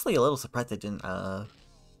 I'm honestly a little surprised they didn't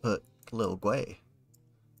put Lil Guay.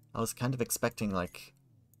 I was kind of expecting, like...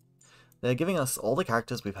 They're giving us all the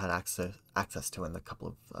characters we've had access to in a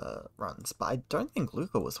couple of runs, but I don't think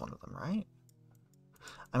Luca was one of them, right?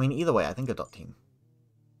 I mean, either way, I think a dot team.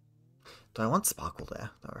 Do I want Sparkle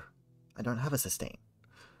there, though? I don't have a sustain.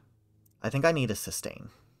 I think I need a sustain.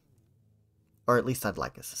 Or at least I'd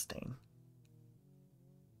like a sustain.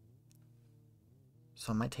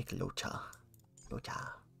 So I might take Locha. Locha.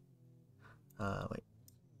 Wait.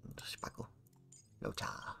 Sparkle.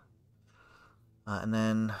 Locha. And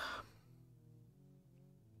then...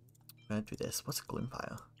 I'm gonna do this. What's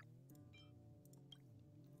Gloomfire?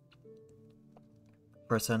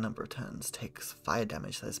 For a certain number of turns, takes fire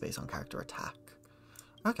damage that is based on character attack.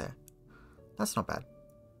 Okay. That's not bad.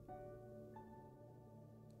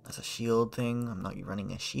 That's a shield thing. I'm not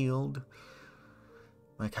running a shield.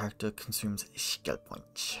 My character consumes skill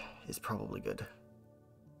points. Is probably good.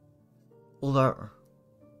 Although...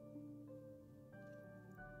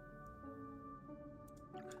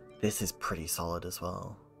 this is pretty solid as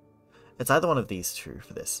well. It's either one of these two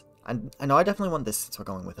for this. I know I definitely want this since we're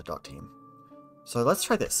going with a dot team. So let's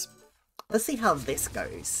try this. Let's see how this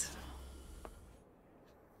goes.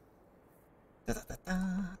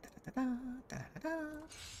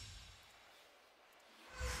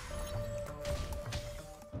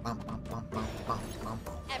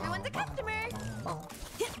 Everyone's a customer.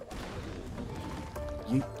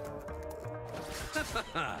 You.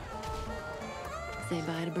 Say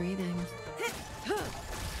bye to breathing.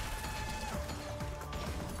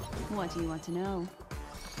 What do you want to know?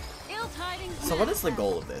 So what is the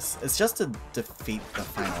goal of this? It's just to defeat the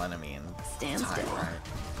final enemy in Stand time, still. right?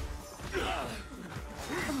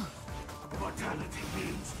 Mortality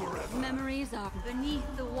means forever. Memories are beneath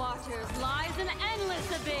the waters lies an endless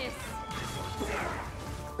abyss.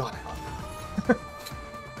 God,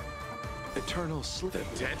 Eternal sleep. The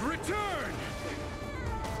dead return!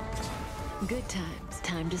 Good times.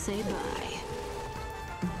 Time to say bye.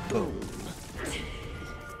 Boom.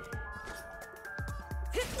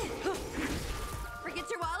 Forget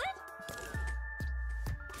your wallet?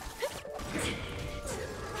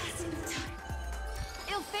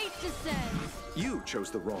 Ill fate descends. You chose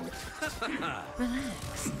the wrong.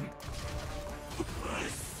 Relax.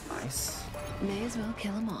 nice. May as well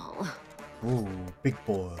kill them all. Ooh, big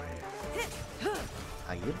boy.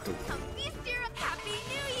 How you doing? Feast your Happy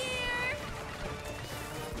New Year!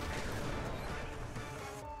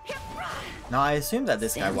 Now I assume that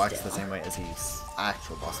this guy Stand works still. the same way as his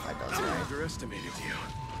actual boss fight does, I right? underestimated you.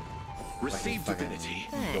 Like Receive he fucking divinity.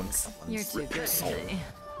 Thanks. dunks You're someone's too good soul. today.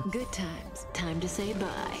 Good times. Time to say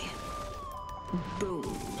bye.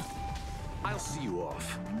 Boom. I'll see you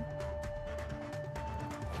off.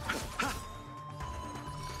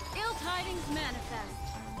 Ill tidings manifest.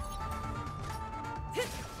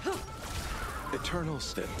 Eternal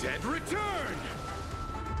sleep. Dead return!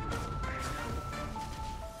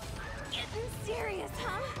 Getting serious,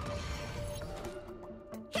 huh?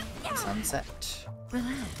 Sunset.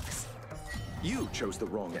 Relax. You chose the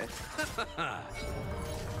wrong.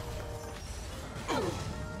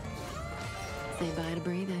 Say bye to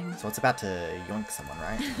breathing. So it's about to yoink someone,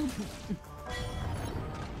 right?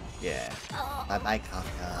 Yeah. Bye-bye,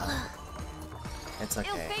 Kafka. It's Ill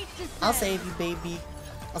okay. fate descends. I'll save you, baby.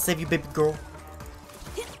 I'll save you, baby girl.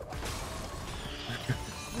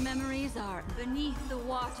 Memories are beneath the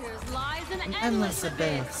waters lies an An endless endless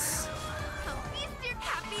abyss. abyss. Feast your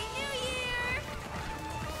Happy New Year!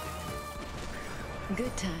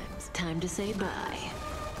 Good times. Time to say bye.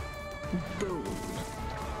 Boom.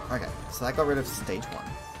 Okay, so that got rid of stage 1.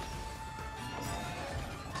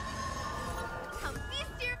 Come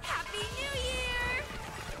feast your Happy New Year!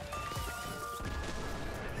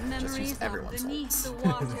 Just use Memories of everyone's beneath souls. the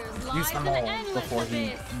waters Use lies them an all endless before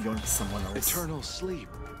he abyss. yoinks someone else. Eternal sleep.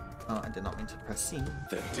 Oh, I did not mean to press C.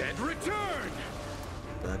 The dead Return!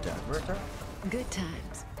 The dead return. Good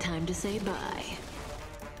times. Time to say bye.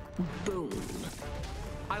 Boom.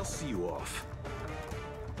 I'll see you off.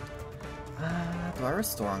 Do I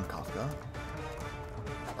restore on Kafka?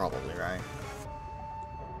 Probably, right?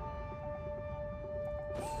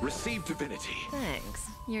 Receive divinity. Thanks.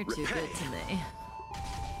 You're too Repay. good to me.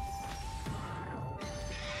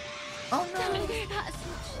 Oh no!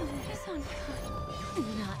 That's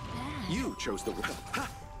not bad. You chose the ha!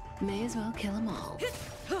 May as well kill them all.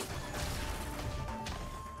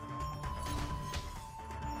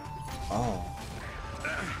 Oh.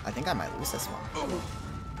 I think I might lose this one.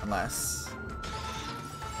 Unless...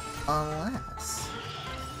 Unless...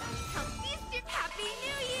 Come feast your Happy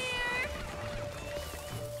New Year!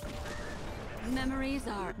 Memories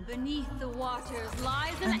are beneath the waters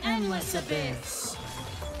lies an endless abyss.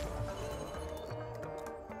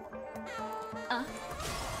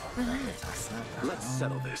 Relax that. Let's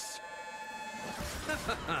settle this.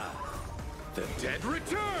 The dead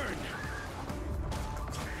Return!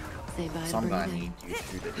 Say bye, So I'm gonna breathing. need you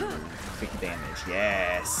two to do big damage.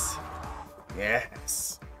 Yes!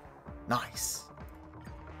 Yes! Nice!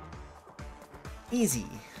 Easy!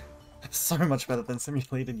 So much better than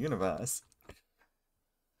Simulated Universe.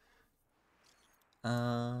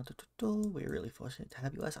 We're really fortunate to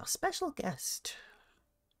have you as our special guest.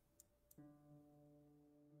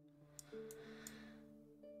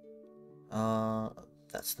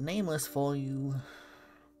 That's the name list for you.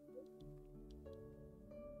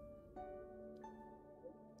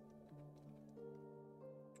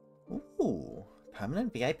 Ooh,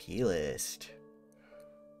 permanent VIP list.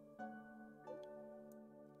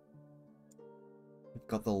 We've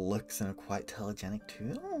got the looks and are quite telegenic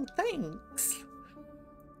too. Oh, thanks.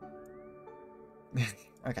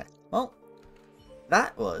 Okay, well,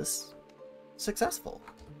 that was successful.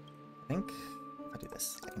 I think if I do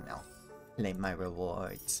this, I can now claim my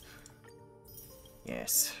rewards.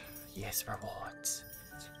 Yes, yes, rewards.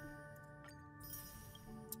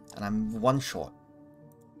 And I'm one short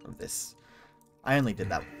of this. I only did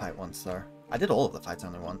that fight once though. I did all of the fights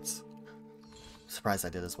only once. Surprised I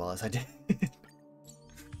did as well as I did.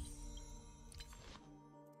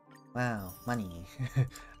 Wow, money.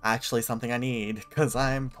 Actually something I need, because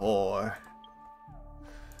I'm poor.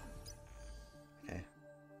 Okay.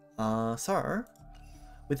 So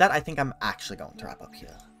with that I think I'm actually going to wrap up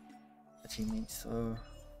here. Achievements, so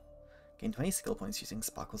gain 20 skill points using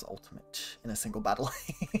Sparkle's ultimate in a single battle.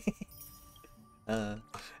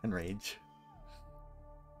 And rage.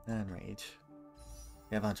 And rage.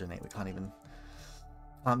 We have 108, we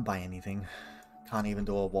can't buy anything. Can't even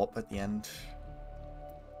do a warp at the end.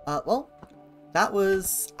 Well, that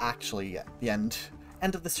was actually the end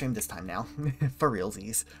of the stream this time now. For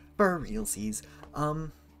realsies. For realsies.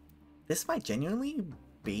 This might genuinely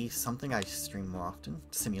be something I stream more often.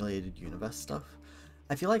 Simulated universe stuff.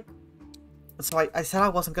 I feel like... So I said I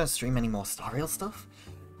wasn't going to stream any more Star Rail stuff,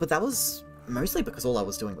 but that was mostly because all I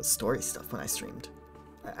was doing was story stuff when I streamed.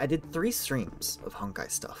 I did 3 streams of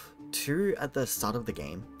Honkai stuff. 2 at the start of the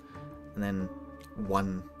game, and then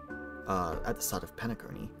 1 at the start of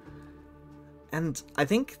Penacony. And I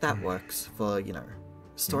think that works for, you know,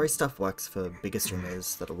 story stuff works for bigger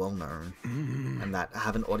streamers that are well known, and that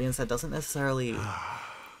have an audience that doesn't necessarily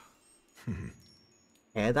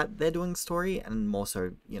care that they're doing story, and more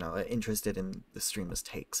so, you know, are interested in the streamer's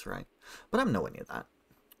takes, right? But I'm nowhere near that.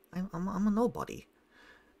 I'm a nobody.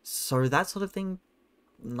 So that sort of thing,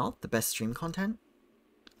 not the best stream content.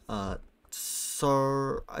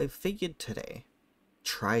 So I figured today,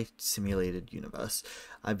 try Simulated Universe.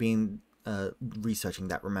 I've been researching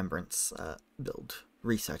that remembrance build.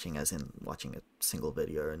 Researching as in watching a single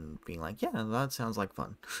video and being like, yeah, that sounds like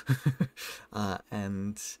fun.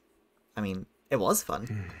 And I mean, it was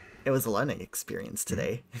fun. It was a learning experience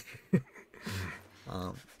today.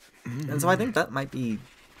 And so I think that might be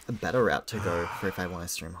a better route to go for if I want to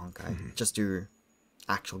stream Honkai. Just do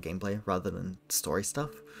actual gameplay rather than story stuff.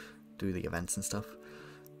 Do the events and stuff.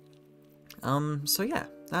 So yeah,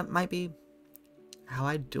 that might be how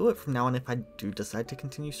I do it from now on if I do decide to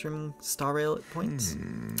continue streaming Star Rail at points.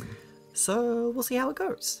 So we'll see how it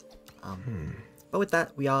goes. But with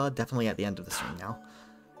that, we are definitely at the end of the stream now.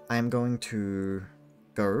 I am going to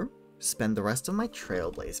go spend the rest of my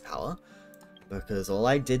Trailblaze power because all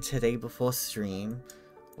I did today before stream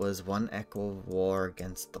was one Echo War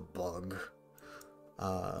against the Bug.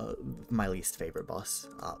 My least favorite boss.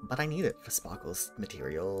 But I need it for Sparkle's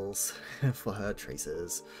materials, for her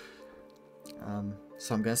traces.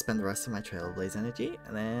 So I'm gonna spend the rest of my Trailblaze energy,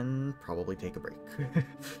 and then probably take a break.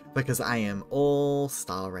 Because I am all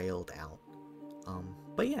star railed out.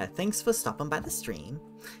 But yeah, thanks for stopping by the stream.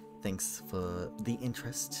 Thanks for the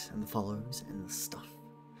interest and the follows and the stuff.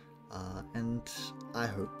 And I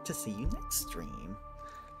hope to see you next stream.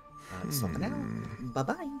 So for now,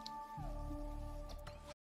 bye-bye.